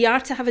that if we are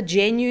to have a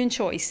genuine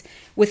choice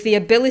with the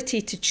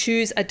ability to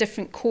choose a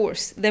different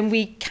course, then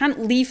we can't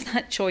leave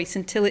that choice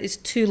until it is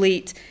too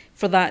late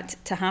for that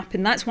to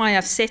happen. That's why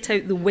I've set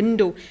out the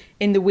window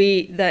in the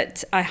way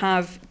that I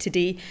have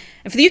today.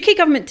 And for the UK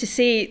government to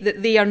say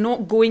that they are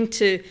not going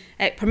to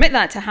permit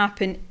that to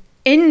happen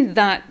in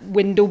that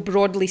window,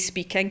 broadly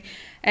speaking,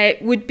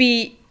 would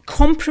be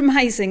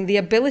compromising the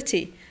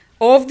ability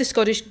of the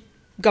Scottish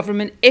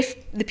Government,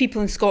 if the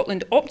people in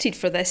Scotland opted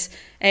for this,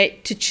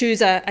 to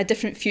choose a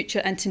different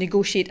future and to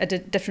negotiate a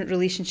different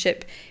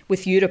relationship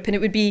with Europe. And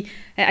it would be,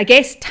 I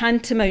guess,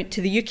 tantamount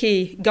to the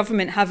UK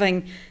Government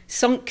having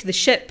sunk the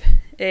ship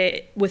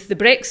with the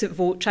Brexit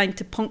vote, trying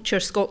to puncture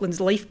Scotland's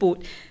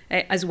lifeboat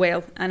as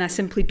well. And I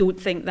simply don't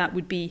think that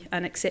would be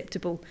an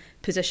acceptable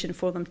position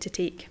for them to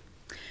take.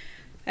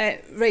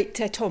 Right,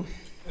 Tom.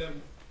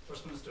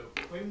 First Minister,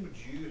 when would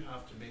you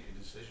have to make a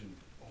decision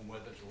on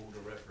whether to hold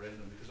a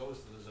referendum? Because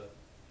obviously there's a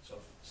sort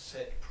of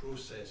set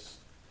process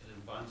in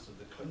advance of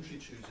the country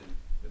choosing,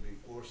 maybe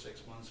 4 or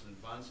 6 months in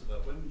advance of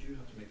that. When would you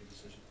have to make a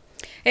decision?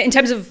 In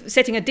terms of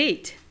setting a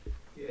date?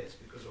 Yes,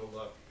 because of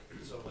that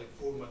sort of like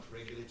 4-month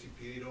regulatory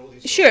period, all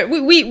these. Sure.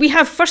 We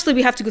have, firstly,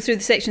 we have to go through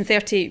the Section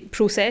 30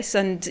 process,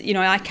 and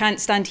I can't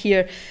stand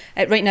here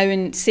right now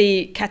and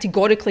say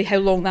categorically how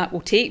long that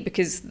will take,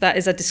 because that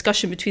is a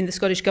discussion between the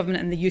Scottish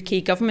Government and the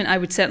UK Government. I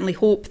would certainly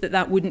hope that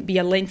that wouldn't be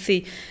a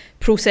lengthy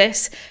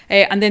process,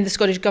 and then the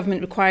Scottish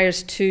Government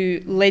requires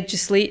to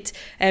legislate,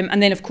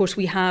 and then of course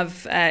we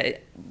have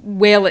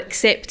well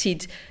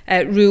accepted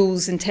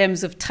rules in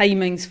terms of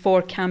timings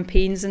for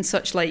campaigns and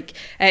such like.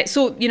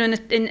 So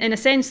in a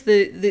sense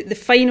the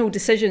final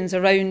decisions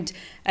around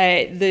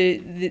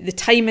the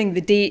timing,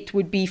 the date,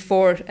 would be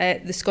for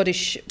the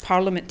Scottish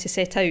Parliament to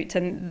set out,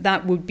 and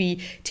that would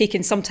be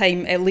taken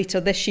sometime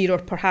later this year or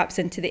perhaps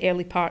into the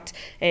early part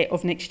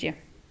of next year.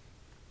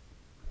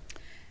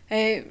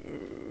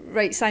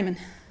 Right, Simon.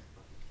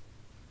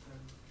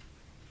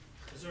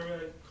 Is there a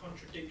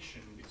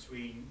contradiction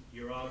between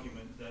your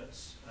argument that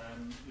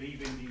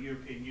leaving the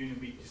European Union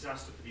would be a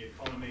disaster for the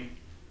economy,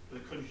 for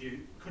the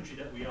country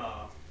that we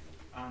are,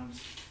 and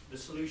the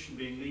solution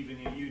being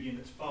leaving a union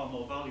that's far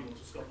more valuable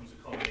to Scotland's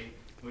economy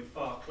with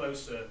far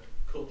closer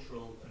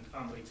cultural and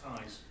family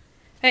ties?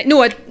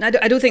 No, I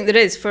don't think there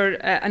is, for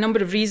a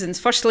number of reasons.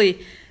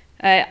 Firstly,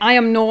 I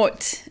am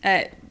not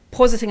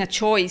positing a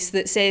choice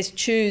that says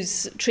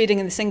choose trading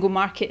in the single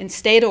market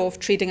instead of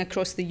trading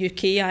across the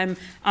UK. I'm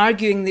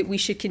arguing that we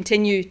should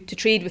continue to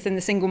trade within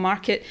the single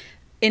market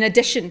in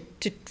addition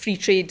to free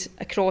trade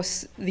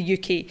across the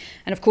UK.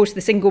 And of course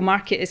the single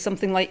market is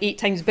something like 8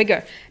 times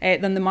bigger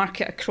than the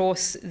market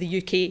across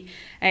the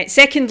UK.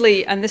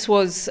 Secondly, and this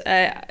was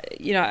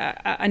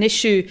an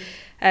issue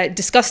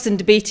discussed and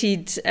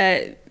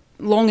debated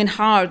long and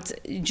hard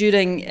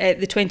during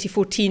the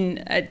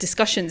 2014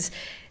 discussions,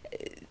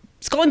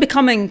 Scotland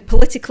becoming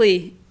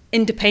politically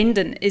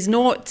independent is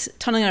not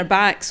turning our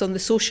backs on the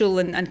social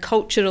and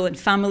cultural and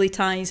family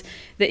ties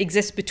that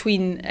exist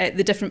between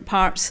the different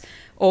parts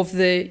of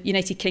the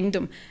United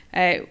Kingdom.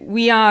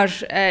 We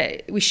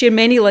share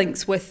many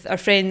links with our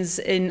friends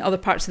in other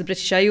parts of the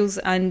British Isles,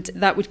 and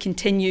that would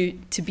continue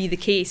to be the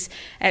case.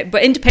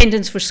 But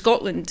independence for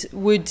Scotland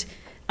would,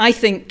 I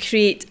think,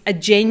 create a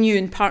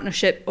genuine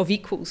partnership of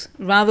equals,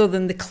 rather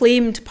than the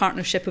claimed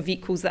partnership of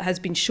equals that has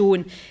been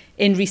shown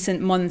in recent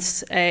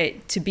months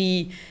to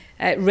be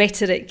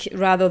rhetoric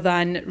rather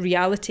than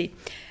reality.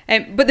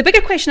 But the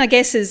bigger question, I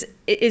guess, is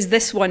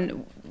this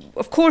one.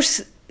 Of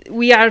course,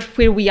 we are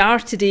where we are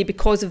today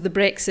because of the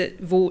Brexit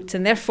vote,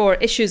 and therefore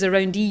issues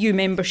around EU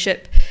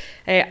membership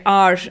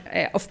are,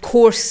 of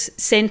course,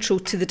 central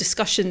to the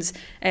discussions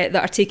that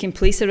are taking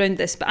place around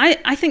this. But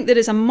I think there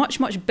is a much,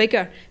 much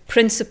bigger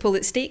principle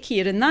at stake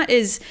here, and that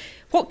is,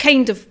 what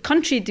kind of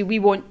country do we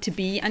want to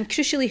be, and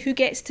crucially, who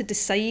gets to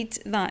decide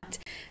that?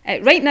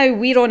 Right now,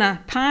 we're on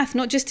a path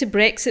not just to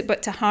Brexit,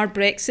 but to hard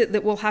Brexit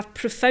that will have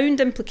profound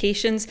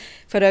implications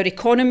for our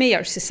economy,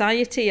 our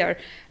society, our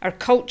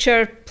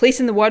culture,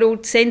 place in the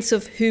world, sense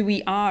of who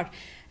we are.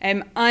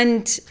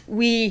 And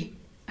we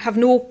have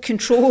no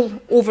control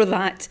over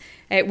that.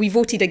 We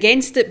voted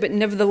against it, but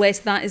nevertheless,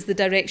 that is the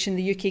direction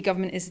the UK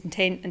government is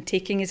intent on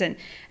taking us in.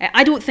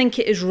 I don't think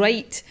it is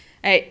right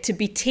to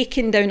be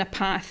taken down a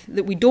path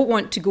that we don't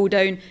want to go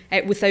down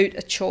without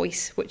a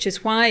choice, which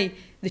is why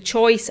the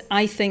choice,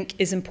 I think,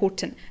 is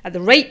important. At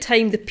the right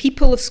time, the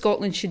people of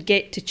Scotland should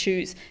get to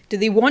choose. Do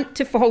they want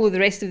to follow the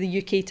rest of the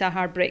UK to a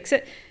hard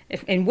Brexit?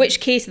 In which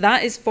case,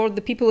 that is for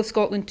the people of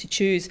Scotland to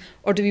choose.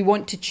 Or do we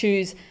want to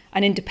choose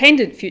an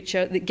independent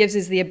future that gives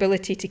us the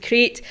ability to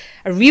create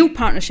a real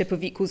partnership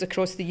of equals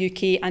across the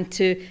UK and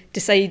to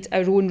decide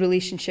our own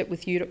relationship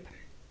with Europe?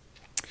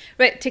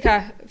 Right, take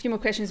a few more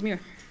questions, Muir.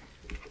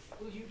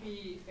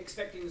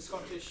 Expecting the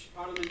Scottish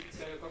Parliament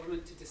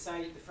government to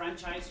decide the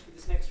franchise for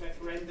this next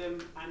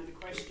referendum and the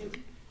question.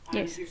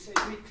 And yes. You've said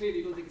clearly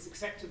you don't think it's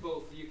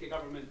acceptable for the UK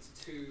government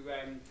to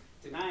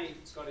deny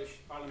Scottish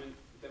Parliament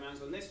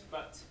demands on this,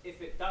 but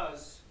if it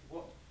does,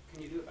 what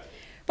can you do about it?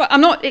 Well,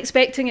 I'm not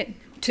expecting it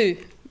to,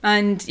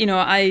 and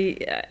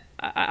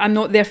I'm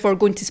not therefore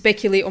going to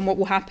speculate on what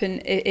will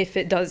happen if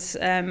it does.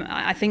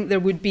 I think there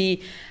would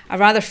be a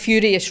rather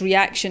furious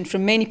reaction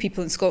from many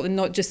people in Scotland,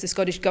 not just the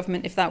Scottish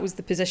Government, if that was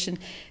the position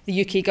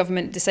the UK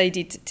Government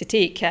decided to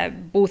take.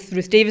 Both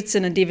Ruth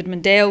Davidson and David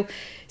Mundell,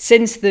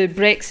 since the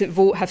Brexit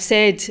vote, have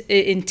said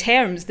in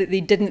terms that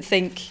they didn't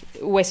think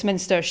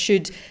Westminster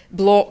should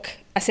block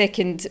a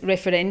second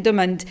referendum,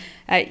 and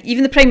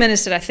even the Prime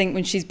Minister, I think,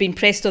 when she's been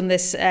pressed on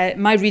this,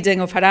 my reading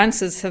of her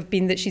answers have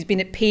been that she's been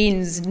at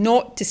pains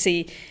not to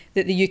say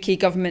that the UK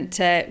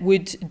government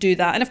would do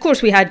that. And of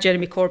course we had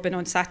Jeremy Corbyn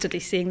on Saturday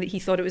saying that he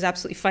thought it was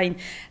absolutely fine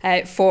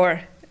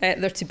for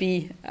there to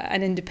be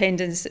an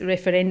independence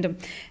referendum.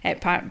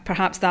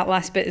 Perhaps that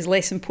last bit is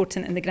less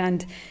important in the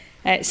grand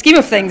scheme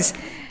of things.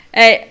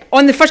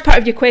 On the first part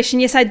of your question,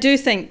 yes, I do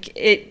think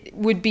it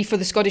would be for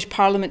the Scottish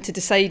Parliament to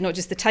decide not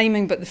just the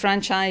timing but the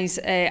franchise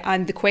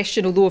and the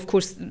question, although of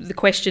course the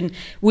question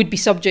would be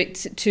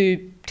subject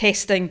to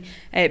testing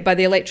by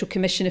the Electoral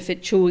Commission if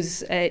it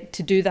chose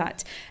to do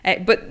that.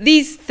 But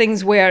these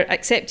things were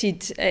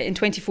accepted in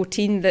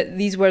 2014, that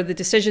these were the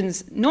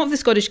decisions not of the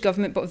Scottish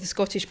Government but of the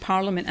Scottish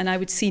Parliament, and I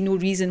would see no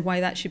reason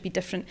why that should be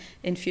different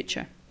in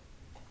future.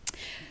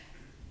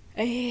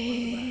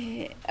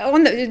 You've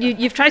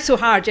tried so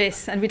hard,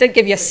 Jess, and we did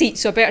give you a seat,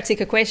 so I better take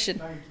a question.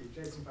 Thank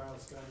you. Jason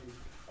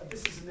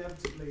this is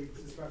inevitably, if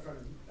this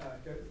referendum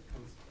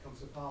comes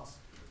to pass,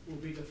 will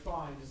be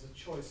defined as a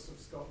choice of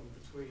Scotland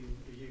between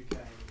the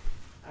UK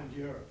and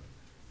Europe.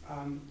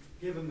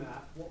 Given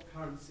that, what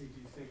currency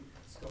do you think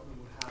Scotland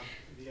will have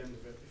at the end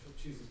of it if it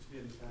chooses to be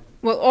independent?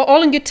 Well,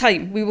 all in good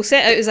time. We will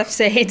set out, as I've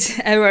said,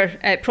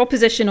 our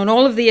proposition on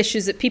all of the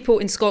issues that people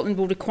in Scotland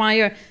will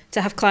require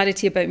to have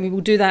clarity about, and we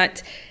will do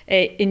that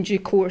in due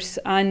course.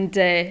 And,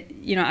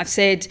 you know, I've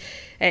said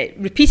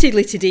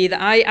repeatedly today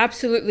that I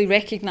absolutely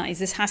recognise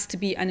this has to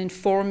be an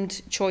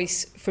informed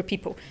choice for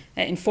people,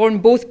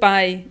 informed both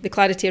by the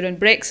clarity around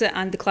Brexit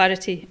and the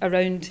clarity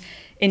around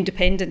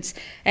independence.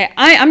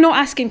 I'm not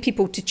asking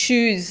people to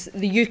choose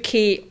the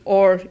UK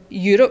or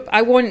Europe.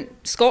 I want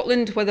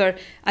Scotland, whether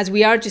as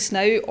we are just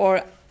now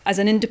or as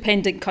an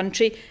independent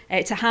country,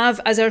 to have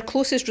as our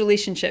closest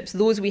relationships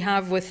those we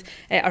have with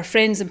our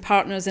friends and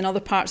partners in other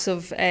parts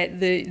of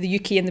the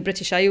UK and the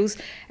British Isles.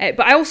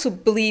 But I also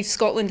believe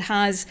Scotland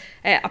has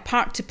a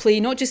part to play,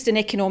 not just in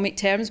economic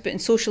terms, but in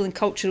social and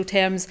cultural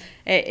terms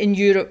in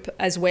Europe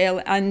as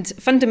well. And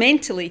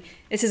fundamentally,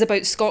 this is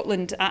about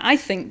Scotland, I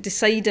think,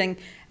 deciding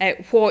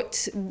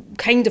what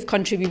kind of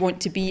country we want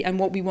to be and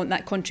what we want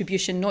that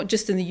contribution, not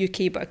just in the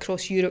UK, but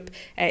across Europe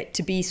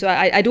to be. So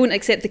I don't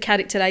accept the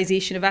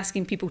characterisation of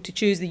asking people to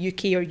choose the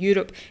UK or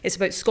Europe. It's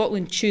about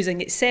Scotland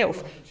choosing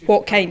itself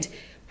what kind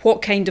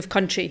of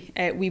country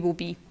we will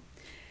be.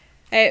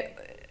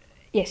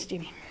 Yes,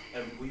 Jamie.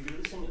 Will you be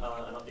releasing an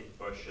updated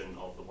version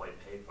of the white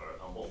paper,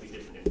 and what will be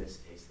different in this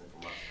case than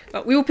from last time?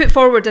 Well, we will put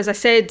forward, as I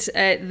said,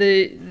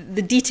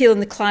 the detail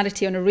and the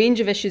clarity on a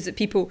range of issues that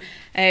people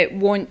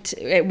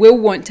will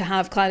want to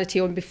have clarity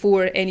on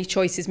before any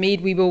choice is made.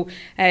 We will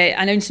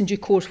announce in due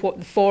course what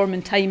the form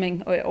and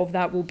timing of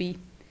that will be.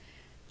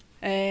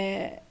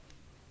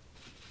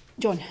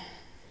 John.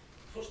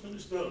 First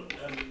Minister,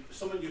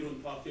 some in your own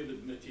party have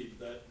admitted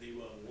that they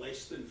were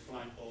less than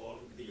frank, or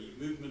the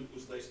movement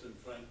was less than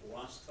frank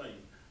last time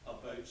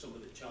about some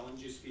of the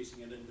challenges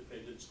facing an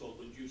independent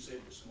Scotland. You said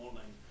this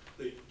morning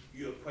that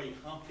you're quite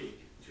happy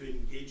to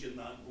engage in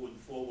that going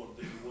forward,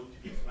 that you want to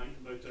be frank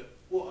about it.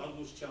 What are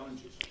those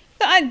challenges?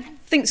 I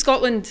think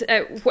Scotland,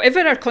 whatever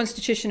our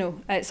constitutional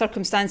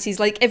circumstances,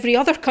 like every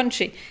other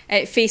country,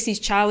 faces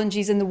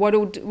challenges in the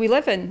world we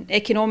live in.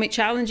 Economic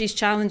challenges,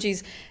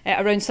 challenges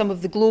around some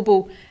of the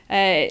global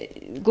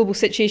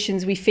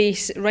situations we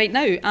face right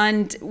now.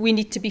 And we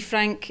need to be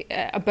frank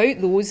about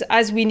those,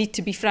 as we need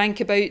to be frank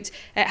about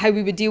how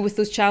we would deal with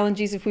those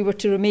challenges if we were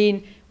to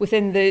remain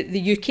within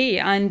the UK.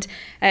 And,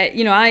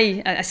 you know,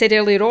 I said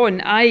earlier on,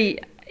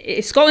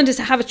 if Scotland is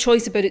to have a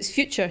choice about its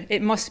future,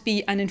 it must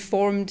be an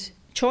informed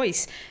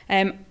choice.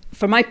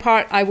 For my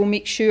part, I will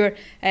make sure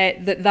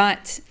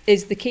that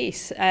is the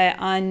case,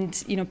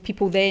 and you know,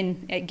 people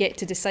then get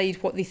to decide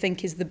what they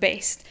think is the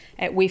best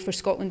way for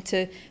Scotland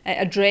to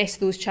address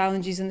those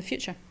challenges in the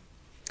future.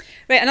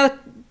 Right, another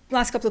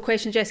last couple of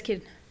questions, Jess.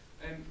 Kieran.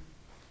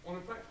 On a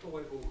practical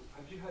level,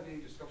 have you had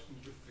any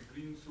discussions with the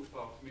Greens so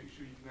far to make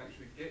sure you can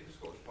actually get the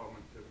Scottish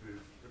Parliament to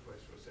approve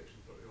requests for a Section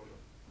 30 order?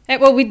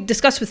 Well, we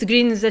discuss with the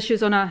Greens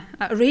issues on a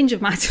range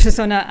of matters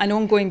on an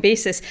ongoing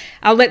basis.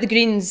 I'll let the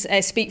Greens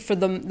speak for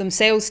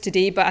themselves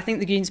today, but I think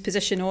the Greens'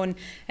 position on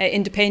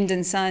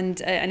independence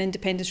and an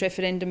independence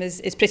referendum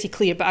is pretty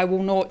clear, but I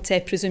will not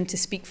presume to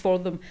speak for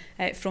them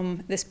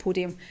from this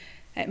podium.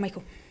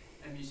 Michael.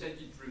 You said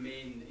you'd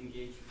remain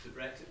engaged with the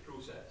Brexit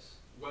process.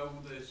 Will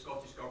the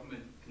Scottish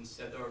Government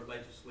consider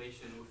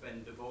legislation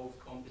within devolved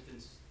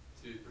competence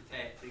to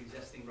protect the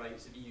existing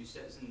rights of EU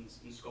citizens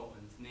in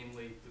Scotland,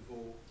 namely to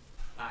vote,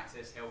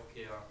 access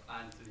healthcare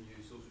and to the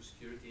new Social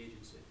Security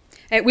Agency?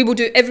 We will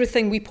do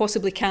everything we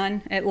possibly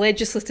can,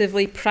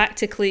 legislatively,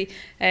 practically,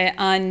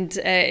 and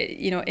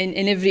you know,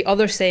 in every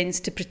other sense,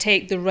 to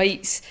protect the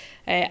rights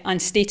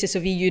and status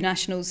of EU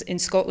nationals in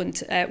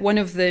Scotland. One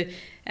of the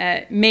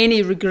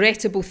many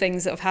regrettable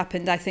things that have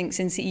happened, I think,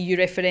 since the EU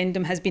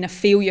referendum has been a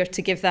failure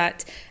to give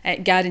that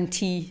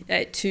guarantee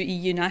to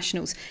EU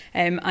nationals.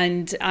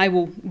 And I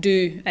will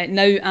do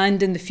now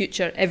and in the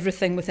future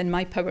everything within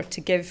my power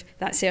to give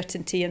that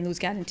certainty and those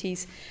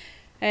guarantees.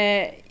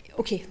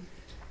 Okay.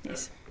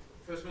 Yes.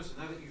 First Minister,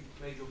 now that you've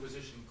made your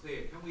position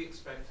clear. Can we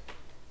expect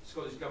the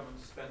Scottish Government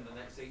to spend the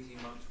next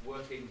 18 months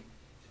working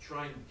to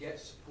try and get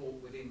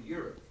support within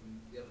Europe from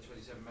the other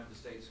 27 member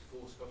states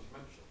for Scottish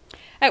membership?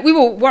 We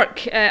will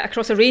work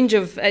across a range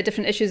of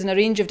different issues and a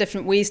range of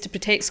different ways to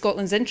protect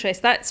Scotland's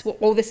interests. That's what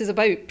all this is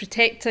about,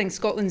 protecting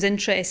Scotland's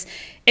interests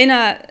in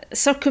a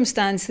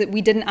circumstance that we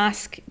didn't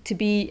ask to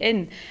be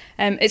in.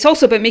 It's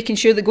also about making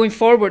sure that going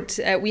forward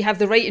we have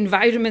the right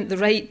environment, the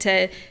right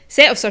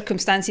set of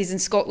circumstances in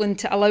Scotland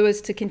to allow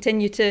us to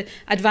continue to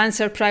advance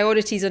our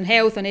priorities on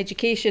health, on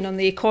education, on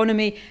the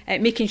economy,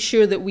 making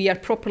sure that we are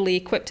properly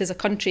equipped as a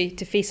country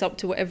to face up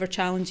to whatever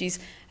challenges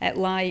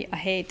lie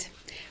ahead.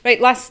 Right,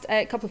 last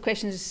couple of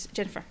questions,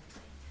 Jennifer.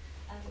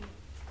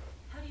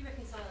 How do you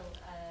reconcile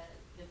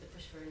the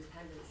push for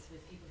independence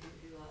with people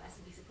who are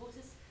SNP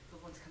supporters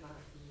but want to come out of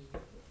the EU?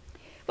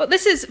 Well,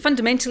 this is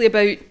fundamentally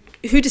about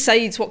who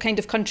decides what kind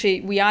of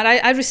country we are.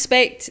 I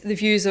respect the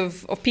views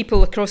of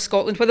people across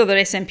Scotland, whether they're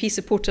SNP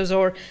supporters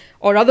or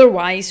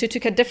otherwise, who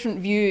took a different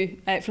view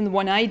from the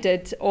one I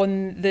did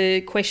on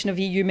the question of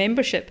EU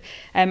membership.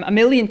 1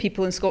 million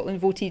people in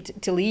Scotland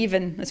voted to leave,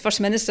 and as First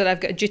Minister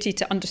I've got a duty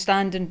to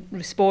understand and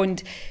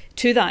respond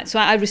to that. So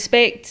I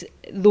respect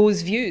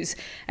those views.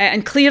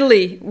 And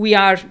clearly we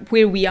are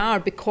where we are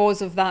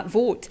because of that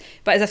vote.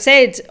 But as I've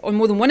said on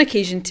more than one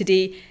occasion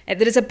today,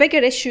 there is a bigger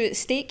issue at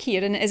stake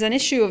here, and it is an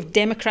issue of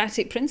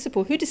democratic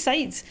principle. Who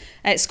decides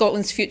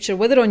Scotland's future,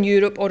 whether on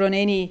Europe or on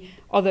any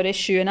other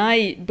issue? And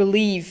I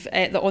believe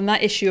that on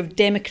that issue of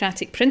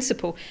democratic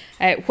principle,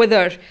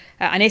 whether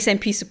an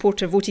SNP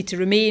supporter voted to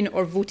remain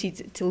or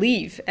voted to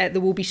leave,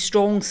 there will be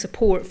strong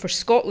support for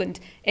Scotland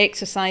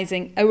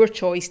exercising our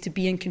choice to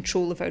be in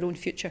control of our own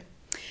future.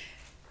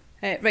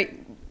 Right,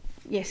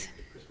 yes.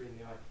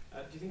 Do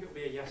you think it will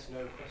be a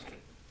yes/no question?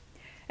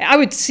 I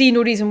would see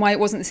no reason why it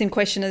wasn't the same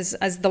question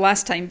as the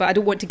last time, but I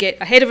don't want to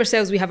get ahead of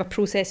ourselves. We have a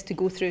process to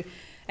go through.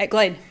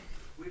 Glenn.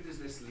 Where does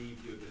this leave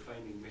your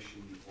defining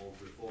mission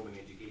of reforming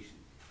education?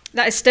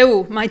 That is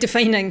still my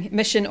defining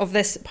mission of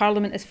this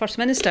Parliament as First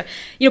Minister.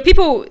 You know,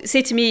 people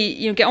say to me,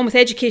 you know, get on with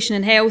education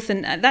and health,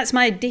 and that's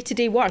my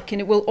day-to-day work,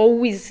 and it will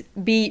always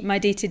be my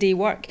day-to-day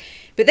work.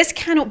 But this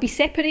cannot be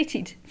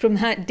separated from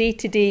that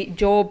day-to-day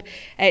job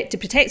to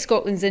protect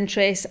Scotland's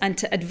interests and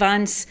to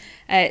advance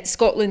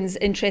Scotland's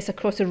interests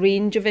across a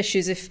range of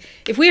issues.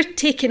 If we're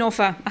taking off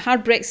a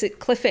hard Brexit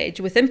cliff edge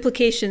with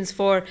implications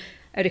for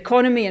our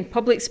economy and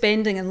public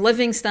spending and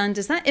living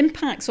standards, that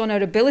impacts on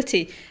our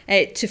ability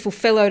to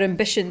fulfil our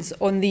ambitions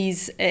on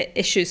these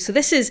issues. So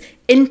this is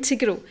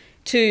integral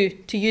to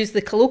use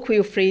the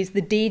colloquial phrase,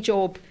 the day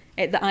job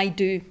that I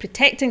do,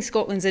 protecting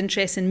Scotland's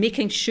interests and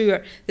making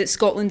sure that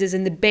Scotland is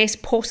in the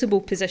best possible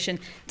position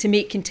to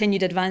make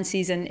continued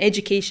advances in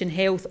education,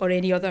 health or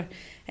any other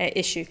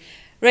issue.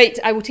 Right,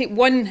 I will take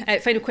one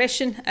final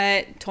question.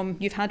 Tom,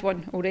 you've had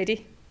one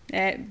already.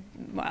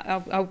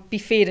 I'll be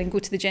fair and go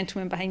to the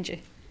gentleman behind you.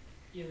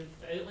 You've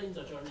outlined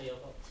a journey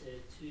of up to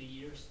 2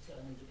 years to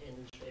an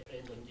independence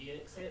referendum. Do you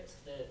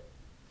accept that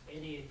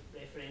any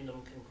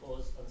referendum can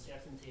cause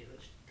uncertainty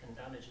which can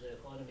damage the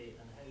economy,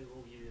 and how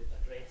will you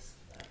address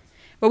that?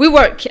 Well, we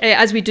work,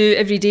 as we do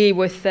every day,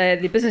 with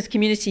the business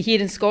community here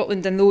in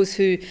Scotland and those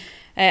who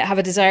have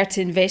a desire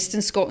to invest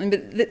in Scotland.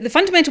 But the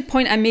fundamental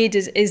point I made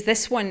is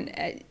this one.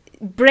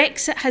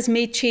 Brexit has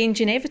made change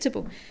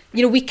inevitable.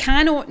 You know, we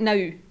cannot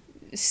now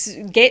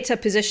get to a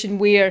position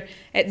where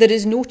there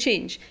is no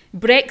change.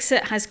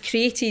 Brexit has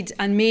created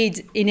and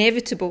made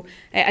inevitable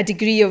a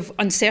degree of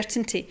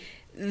uncertainty.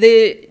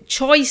 The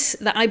choice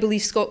that I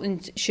believe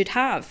Scotland should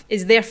have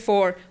is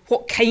therefore,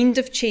 what kind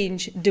of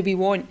change do we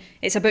want?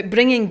 It's about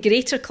bringing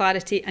greater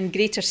clarity and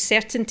greater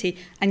certainty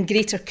and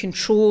greater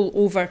control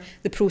over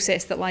the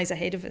process that lies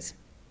ahead of us.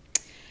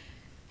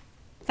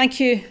 Thank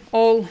you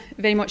all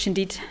very much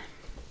indeed.